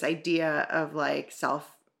like this idea of like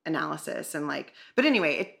self-analysis and like, but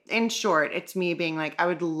anyway, in short, it's me being like, I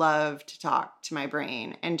would love to talk to my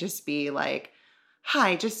brain and just be like,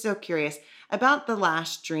 hi, just so curious about the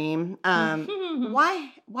last dream.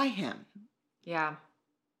 Why him? Yeah.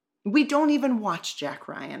 We don't even watch Jack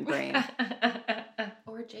Ryan, brain.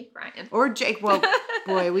 Or Jake Ryan. Or Jake. Well,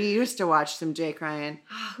 boy, we used to watch some Jake Ryan.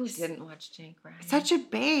 Who didn't watch Jake Ryan? Such a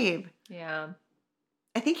babe. Yeah.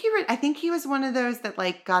 I think he was one of those that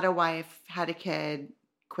like got a wife, had a kid,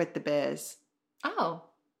 quit the biz. Oh,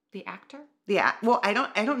 the actor? Yeah. Well, I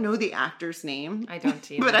don't know the actor's name. I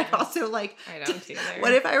don't either. But I also like. I don't either.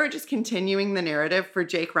 What if I were just continuing the narrative for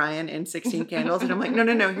Jake Ryan in 16 Candles? And I'm like,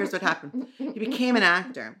 no. Here's what happened. He became an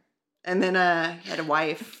actor. And then he had a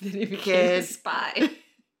wife, then he became kid, a spy.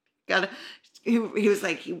 He was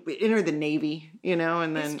like he entered the Navy, you know,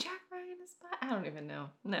 and then is Jack Ryan a spy? I don't even know.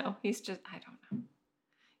 No, he's just I don't know.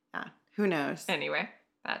 Yeah, who knows? Anyway,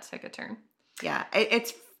 that took a turn. Yeah,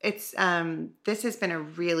 it's this has been a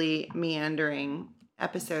really meandering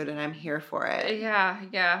episode, and I'm here for it.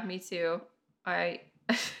 Yeah, me too.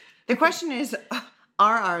 The question is,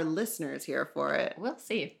 are our listeners here for it? We'll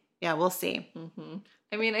see. Yeah, we'll see. Mm-hmm.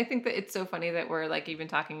 I mean, I think that it's so funny that we're like even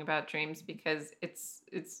talking about dreams because it's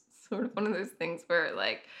sort of one of those things where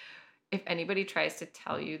like if anybody tries to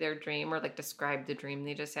tell you their dream or like describe the dream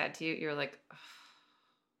they just had to you, you're like, oh,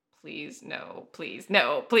 please no,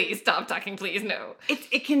 please stop talking, please no.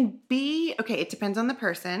 It can be okay. It depends on the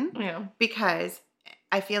person. Yeah, because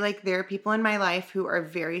I feel like there are people in my life who are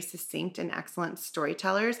very succinct and excellent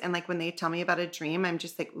storytellers. And like when they tell me about a dream, I'm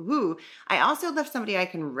just like, ooh. I also love somebody I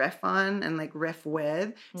can riff on and like riff with.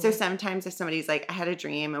 Mm-hmm. So sometimes if somebody's like, I had a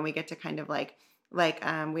dream and we get to kind of like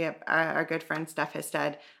we have our good friend Steph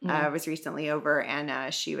Hested was recently over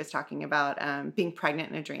and she was talking about being pregnant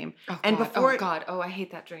in a dream. I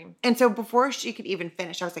hate that dream. And so before she could even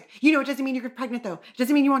finish, I was like, it doesn't mean you're pregnant though. It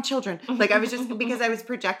doesn't mean you want children. Like I was just because I was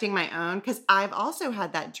projecting my own because I've also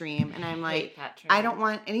had that dream and I'm like, I don't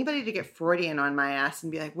want anybody to get Freudian on my ass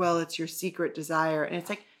and be like, well, it's your secret desire. And it's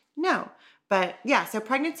like, no. But yeah, so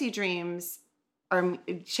pregnancy dreams are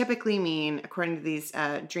typically mean, according to these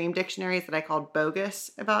dream dictionaries that I called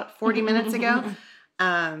bogus about 40 minutes ago,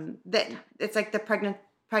 that it's like the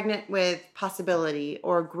pregnant with possibility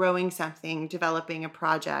or growing something, developing a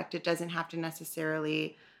project. It doesn't have to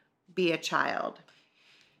necessarily be a child.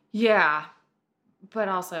 Yeah, but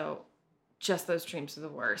also just those dreams are the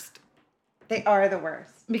worst. They are the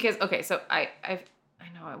worst. Because, okay, so I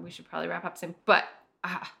know we should probably wrap up soon, but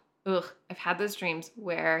I've had those dreams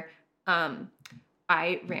where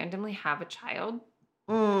I randomly have a child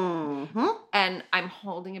and I'm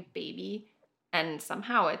holding a baby and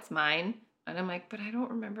somehow it's mine. And I'm like, but I don't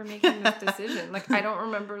remember making this decision. Like, I don't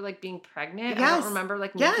remember, like, being pregnant. I don't remember,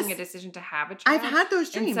 like, making a decision to have a child. I've had those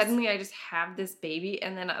dreams. And suddenly I just have this baby.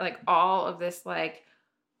 And then, like, all of this, like,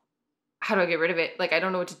 how do I get rid of it? Like, I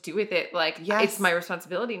don't know what to do with it. Like, it's my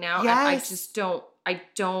responsibility now. Yes. And I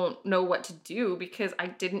don't know what to do because I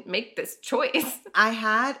didn't make this choice.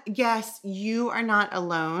 Yes, you are not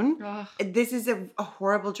alone. Ugh. This is a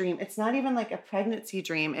horrible dream. It's not even like a pregnancy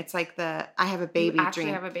dream. It's like I have a baby you actually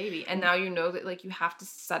dream. have a baby. And now you know that, like, you have to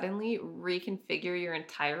suddenly reconfigure your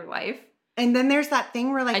entire life. And then there's that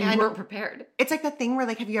thing where, like, and you weren't prepared. It's like the thing where,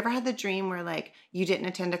 like, have you ever had the dream where, like, you didn't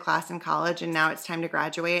attend a class in college and now it's time to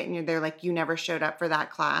graduate and they're like, you never showed up for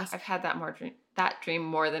that class? I've had that dream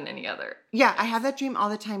more than any other. Yeah, I have that dream all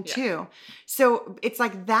the time too. So it's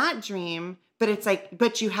like that dream, but it's like,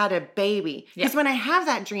 but you had a baby. Because when I have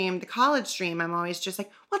that dream, the college dream, I'm always just like,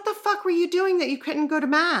 what the fuck were you doing that you couldn't go to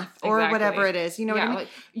math or whatever it is? You know what I mean? Like,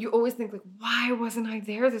 you always think, like, why wasn't I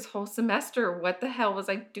there this whole semester? What the hell was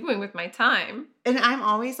I doing with my time? And I'm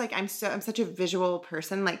always like, I'm such a visual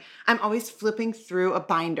person. Like, I'm always flipping through a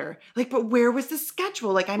binder. Like, but where was the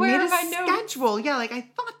schedule? Like, I made a schedule. Yeah, like I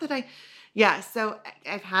thought that so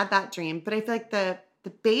I've had that dream, but I feel like the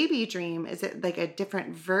baby dream is like a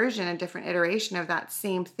different version, a different iteration of that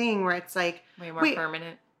same thing where it's like way more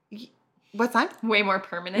permanent. What's that? Way more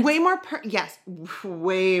permanent. Yes,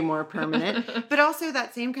 way more permanent. But also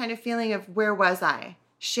that same kind of feeling of where was I?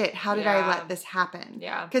 Shit, how did I let this happen?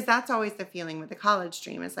 Yeah. Because that's always the feeling with the college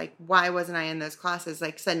dream is like, why wasn't I in those classes?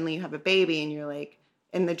 Like suddenly you have a baby and you're like,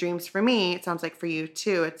 in the dreams for me, it sounds like for you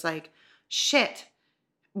too, it's like, shit.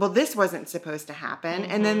 Well, this wasn't supposed to happen.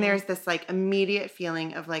 Mm-hmm. And then there's this like immediate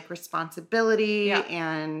feeling of like responsibility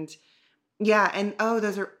and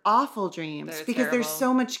those are awful dreams because there's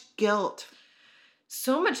so much guilt.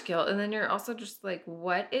 So much guilt. And then you're also just like,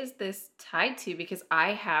 what is this tied to? Because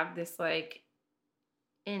I have this like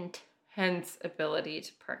intense ability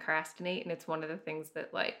to procrastinate. And it's one of the things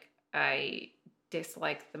that like I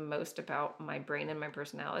dislike the most about my brain and my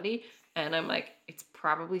personality. And I'm like, it's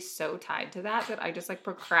probably so tied to that I just like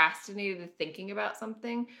procrastinated thinking about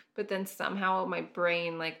something, but then somehow my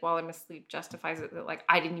brain, like while I'm asleep, justifies it that like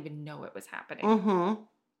I didn't even know it was happening. Mm-hmm.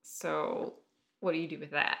 So what do you do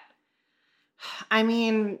with that? I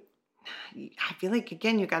mean, I feel like,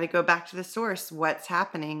 again, you got to go back to the source. What's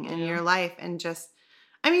happening in your life? And just,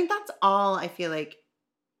 I mean, that's all I feel like.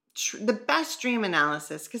 The best dream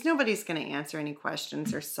analysis, because nobody's going to answer any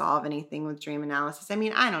questions or solve anything with dream analysis. I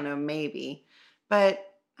mean, I don't know, maybe, but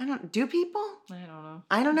do people?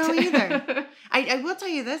 I don't know either. I will tell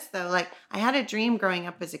you this though, like I had a dream growing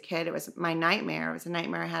up as a kid. It was my nightmare. It was a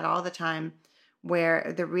nightmare I had all the time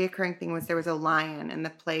where the reoccurring thing was there was a lion in the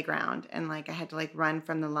playground and like I had to like run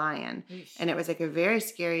from the lion. Eesh. And it was like a very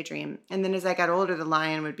scary dream. And then as I got older, the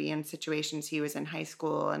lion would be in situations. He was in high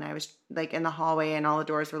school and I was like in the hallway and all the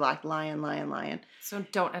doors were locked. Lion, lion, lion. So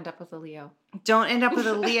don't end up with a Leo. Don't end up with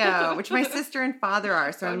a Leo, which my sister and father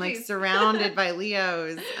are. So I'm like surrounded by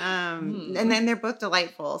Leos. And then they're both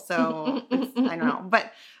delightful. So I don't know.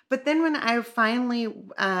 But then when I finally,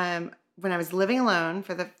 when I was living alone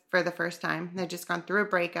for the first time, I'd just gone through a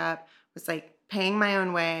breakup, was like paying my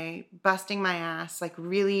own way, busting my ass, like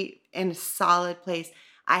really in a solid place.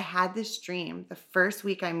 I had this dream the first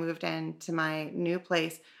week I moved into my new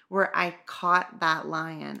place where I caught that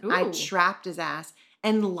lion. Ooh. I trapped his ass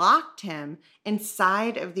and locked him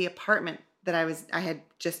inside of the apartment that I had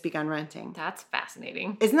just begun renting. That's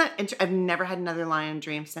fascinating. Isn't that I've never had another lion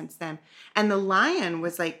dream since then. And the lion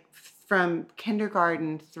was like from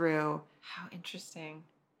kindergarten through. How interesting.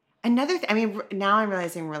 Another I mean, now I'm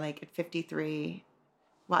realizing we're like at 53.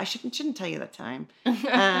 Well, I shouldn't tell you the time.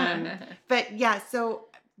 But yeah, so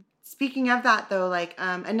speaking of that though, like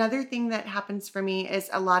another thing that happens for me is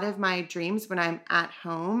a lot of my dreams when I'm at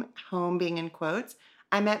home being in quotes,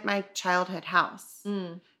 I'm at my childhood house.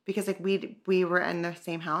 Because like we were in the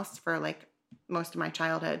same house for like most of my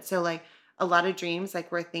childhood. So like a lot of dreams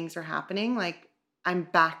like where things are happening, like I'm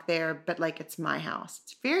back there, but like it's my house.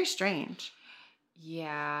 It's very strange.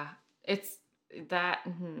 Yeah, it's that.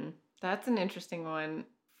 That's an interesting one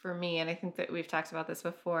for me. And I think that we've talked about this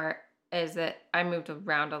before, is that I moved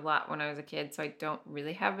around a lot when I was a kid. So I don't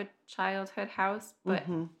really have a childhood house, but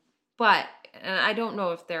and I don't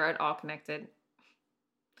know if they're at all connected.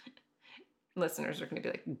 Listeners are going to be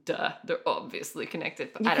like, duh, they're obviously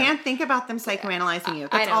connected. But you can't think about them psychoanalyzing you.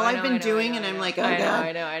 That's all I've been doing, and I'm like, oh, God.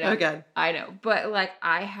 I know. Oh, God. I know. But, like,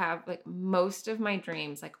 I have, like, most of my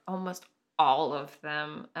dreams, like, almost all of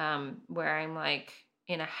them, where I'm, like,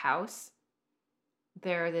 in a house.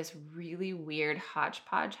 they're this really weird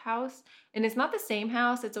hodgepodge house. And it's not the same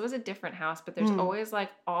house, it's always a different house, but there's Mm. always like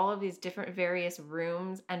all of these different various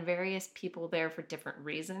rooms and various people there for different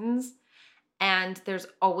reasons. And there's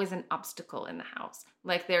always an obstacle in the house.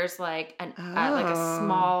 Like there's like like a Oh.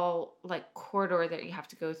 small like corridor that you have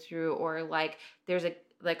to go through, or like there's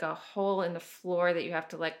a hole in the floor that you have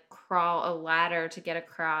to like crawl a ladder to get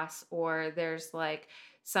across, or there's like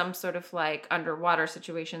some sort of like underwater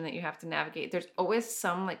situation that you have to navigate. There's always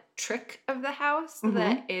some like trick of the house Mm-hmm.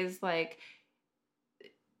 that is like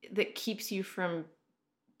that keeps you from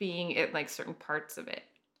being at like certain parts of it.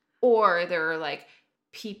 Or there are like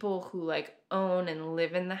people who like own and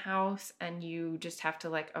live in the house and you just have to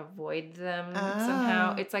like avoid them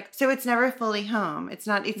somehow. Oh. It's like So it's never fully home. It's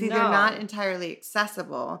either not no. entirely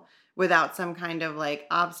accessible without some kind of like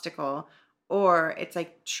obstacle, or it's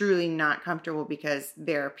like truly not comfortable because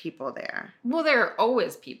there are people there. Well, there are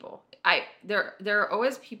always people. There are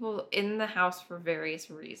always people in the house for various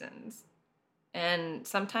reasons. And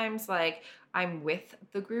sometimes like I'm with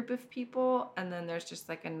the group of people and then there's just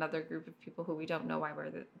like another group of people who we don't know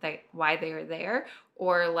why they are there,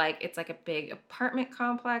 or like it's like a big apartment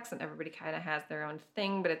complex and everybody kind of has their own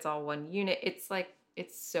thing but it's all one unit. It's like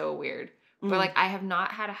it's so weird. But Mm. like I have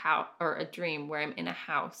not had a house or a dream where I'm in a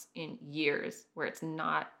house in years where it's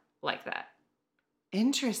not like that.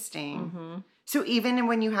 Interesting. Mhm. So even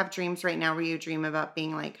when you have dreams right now where you dream about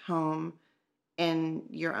being like home in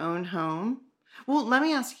your own home, well, let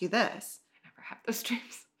me ask you this. I never have those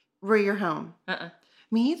dreams. Where you're home? Uh-uh.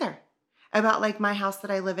 Me either. About like my house that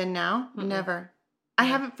I live in now? Mm-mm. Never. I Yeah.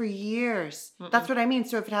 haven't for years. Mm-mm. That's what I mean.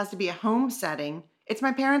 So if it has to be a home setting, it's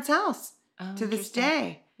my parents' house Oh, to this interesting.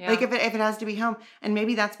 day. Yeah. Like if it has to be home. And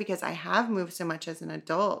maybe that's because I have moved so much as an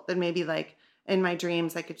adult that maybe like in my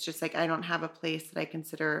dreams, like it's just like I don't have a place that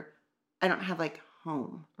I don't have like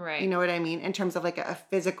home. Right. You know what I mean? In terms of like a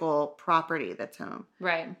physical property that's home.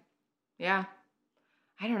 Right. Yeah.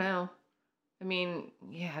 I don't know. I mean,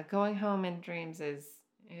 yeah, going home in dreams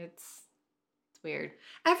it's weird.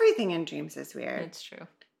 Everything in dreams is weird. It's true.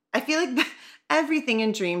 I feel like everything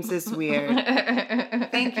in dreams is weird.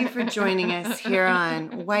 Thank you for joining us here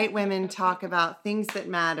on White Women Talk About Things That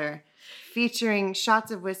Matter, featuring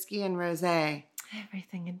shots of whiskey and rosé.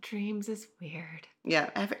 Everything in dreams is weird. Yeah,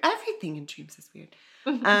 everything in dreams is weird.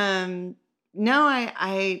 No,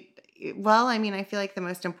 I mean, I feel like the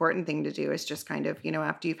most important thing to do is just kind of,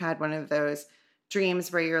 after you've had one of those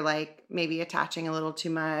dreams where you're like maybe attaching a little too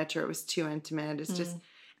much or it was too intimate.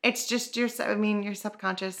 It's just your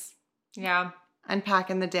subconscious Yeah.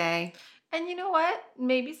 unpacking the day. And you know what?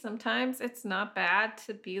 Maybe sometimes it's not bad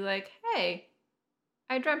to be like, hey,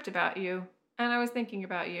 I dreamt about you and I was thinking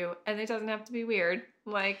about you, and it doesn't have to be weird.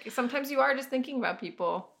 Like sometimes you are just thinking about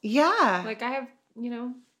people. Yeah. Like I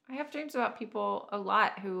have dreams about people a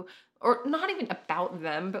lot who, or not even about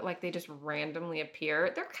them, but like they just randomly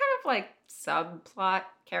appear. They're kind of like subplot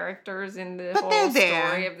characters in the But whole they're there.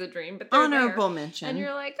 story of the dream. But they're Honorable there. mention. And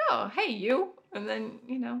you're like, oh, hey, you. And then,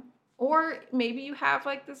 or maybe you have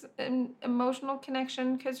like this emotional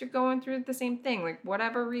connection because you're going through the same thing, like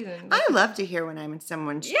whatever reason. Like, I love to hear when I'm in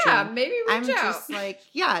someone's yeah, dream. maybe reach I'm out. just like,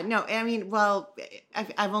 yeah, no, I mean, well,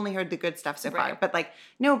 I've only heard the good stuff so far, Right. but like,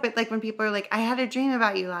 no, but like when people are like, I had a dream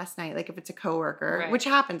about you last night, like if it's a coworker, Right. which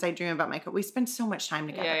happens, I dream about my we spend so much time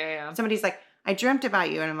together. Yeah. Somebody's like, I dreamt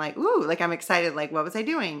about you, and I'm like, ooh, like I'm excited, like what was I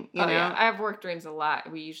doing? You know? Yeah. I have work dreams a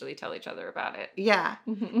lot. We usually tell each other about it. Yeah.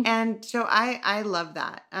 And so I love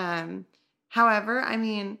that. However, I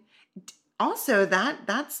mean, also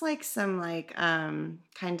that's like some like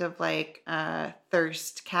kind of like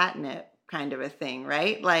thirst catnip kind of a thing,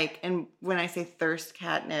 right? Like, and when I say thirst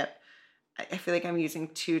catnip, I feel like I'm using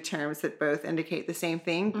two terms that both indicate the same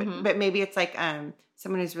thing, but but maybe it's like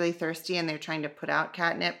someone who's really thirsty and they're trying to put out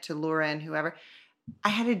catnip to lure in whoever. I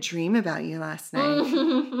had a dream about you last night.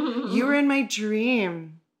 You were in my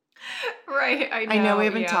dream. Right, I know we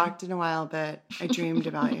haven't talked in a while, but I dreamed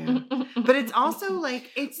about you. But it's also like,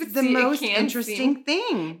 it's But the see, it most can interesting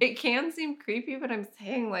thing. It can seem creepy, but I'm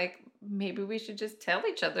saying like maybe we should just tell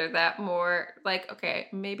each other that more. Like, okay,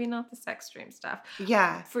 maybe not the sex dream stuff.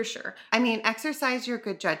 Yeah. For sure. I mean, exercise your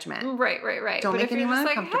good judgment. Right. Don't but make if you're anyone just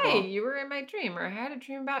like, uncomfortable. hey, you were in my dream, or I had a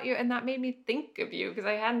dream about you, and that made me think of you because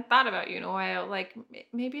I hadn't thought about you in a while. Like,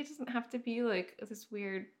 maybe it doesn't have to be like this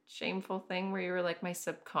weird, shameful thing where you were like, my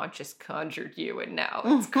subconscious conjured you, and now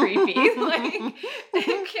it's creepy. Like,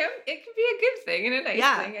 it can be a good thing and a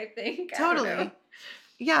nice thing, I think. Totally. I don't know.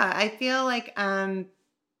 Yeah, I feel like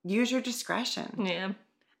use your discretion. Yeah.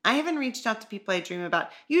 I haven't reached out to people I dream about.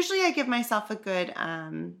 Usually I give myself a good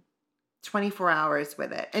 24 hours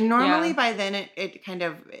with it. And normally Yeah. by then it kind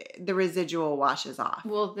of, the residual washes off.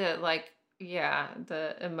 Well,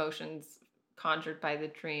 the emotions conjured by the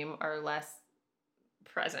dream are less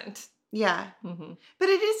present. Yeah. Mm-hmm. But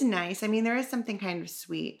it is nice. I mean, there is something kind of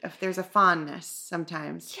sweet if there's a fondness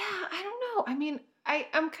sometimes. Yeah, I don't know. I mean,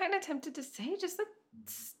 I'm kind of tempted to say, just like,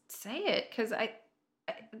 say it. Because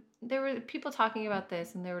there were people talking about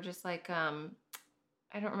this and they were just like,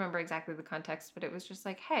 I don't remember exactly the context, but it was just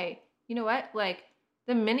like, hey, you know what? Like,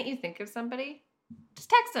 the minute you think of somebody, just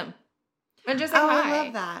text them. And just say hi. I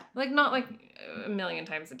love that. Like, not like a million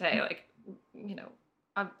times a day. Like,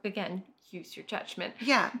 again, use your judgment.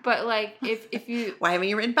 Yeah. But like, if you... Why haven't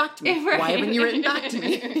you written back to me? Right. Why haven't you written back to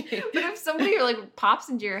me? But if somebody like pops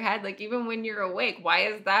into your head, like even when you're awake, why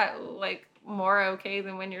is that like more okay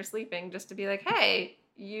than when you're sleeping? Just to be like, hey,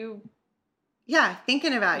 yeah,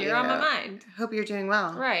 thinking about you. You're on my mind. Hope you're doing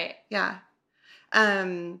well. Right. Yeah.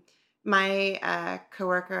 My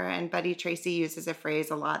coworker and buddy Tracy uses a phrase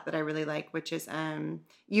a lot that I really like, which is,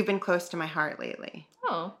 you've been close to my heart lately.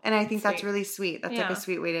 Oh. And I think that's really sweet. That's like Yeah. a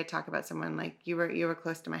sweet way to talk about someone. Like you were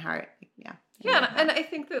close to my heart. Yeah. Yeah. And I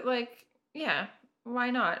think that like, yeah, why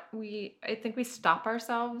not? I think we stop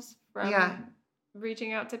ourselves from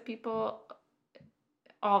reaching out to people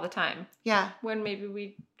all the time. Yeah. When maybe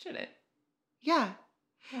we shouldn't. Yeah.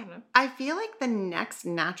 I don't know. I feel like the next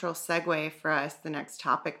natural segue for us, the next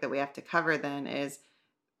topic that we have to cover then is,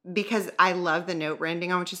 because I love the note we're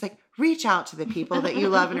ending on, which is like, reach out to the people that you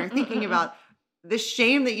love and are thinking about. The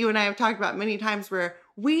shame that you and I have talked about many times where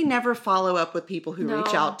we never follow up with people who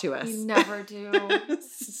reach out to us. We never do.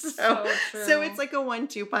 So true. So it's like a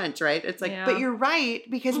 1-2 punch, right? It's like, but you're right,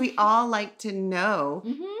 because we all like to know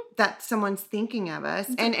that someone's thinking of us.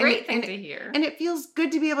 It's a great thing to hear. And it feels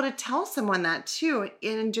good to be able to tell someone that too,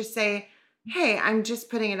 and just say, hey, I'm just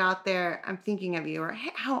putting it out there. I'm thinking of you, or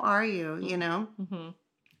hey, how are you? You know?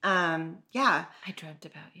 Mm-hmm. Yeah. I dreamt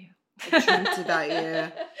about you. I dreamt about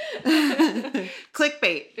you.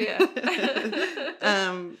 Clickbait. Yeah.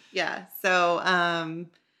 Yeah. So,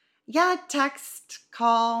 text,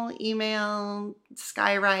 call, email,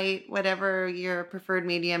 Skywrite, whatever your preferred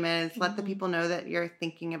medium is. Let the people know that you're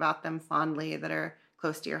thinking about them fondly, that are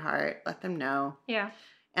close to your heart. Let them know. Yeah.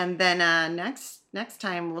 And then next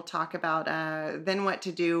time we'll talk about then what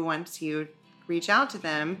to do once you reach out to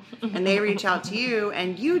them and they reach out to you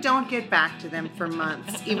and you don't get back to them for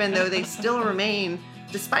months, even though they still remain,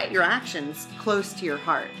 despite your actions, close to your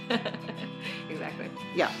heart. Exactly.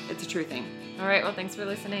 Yeah, it's a true thing. All right. Well, thanks for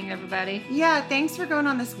listening, everybody. Yeah, thanks for going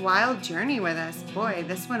on this wild journey with us. Boy,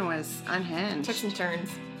 this one was unhinged. Took some turns.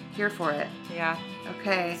 Here for it. Yeah.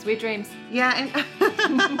 Okay. Sweet dreams. Yeah,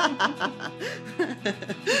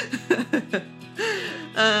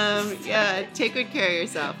 and take good care of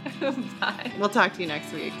yourself. Bye. We'll talk to you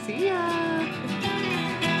next week. See ya.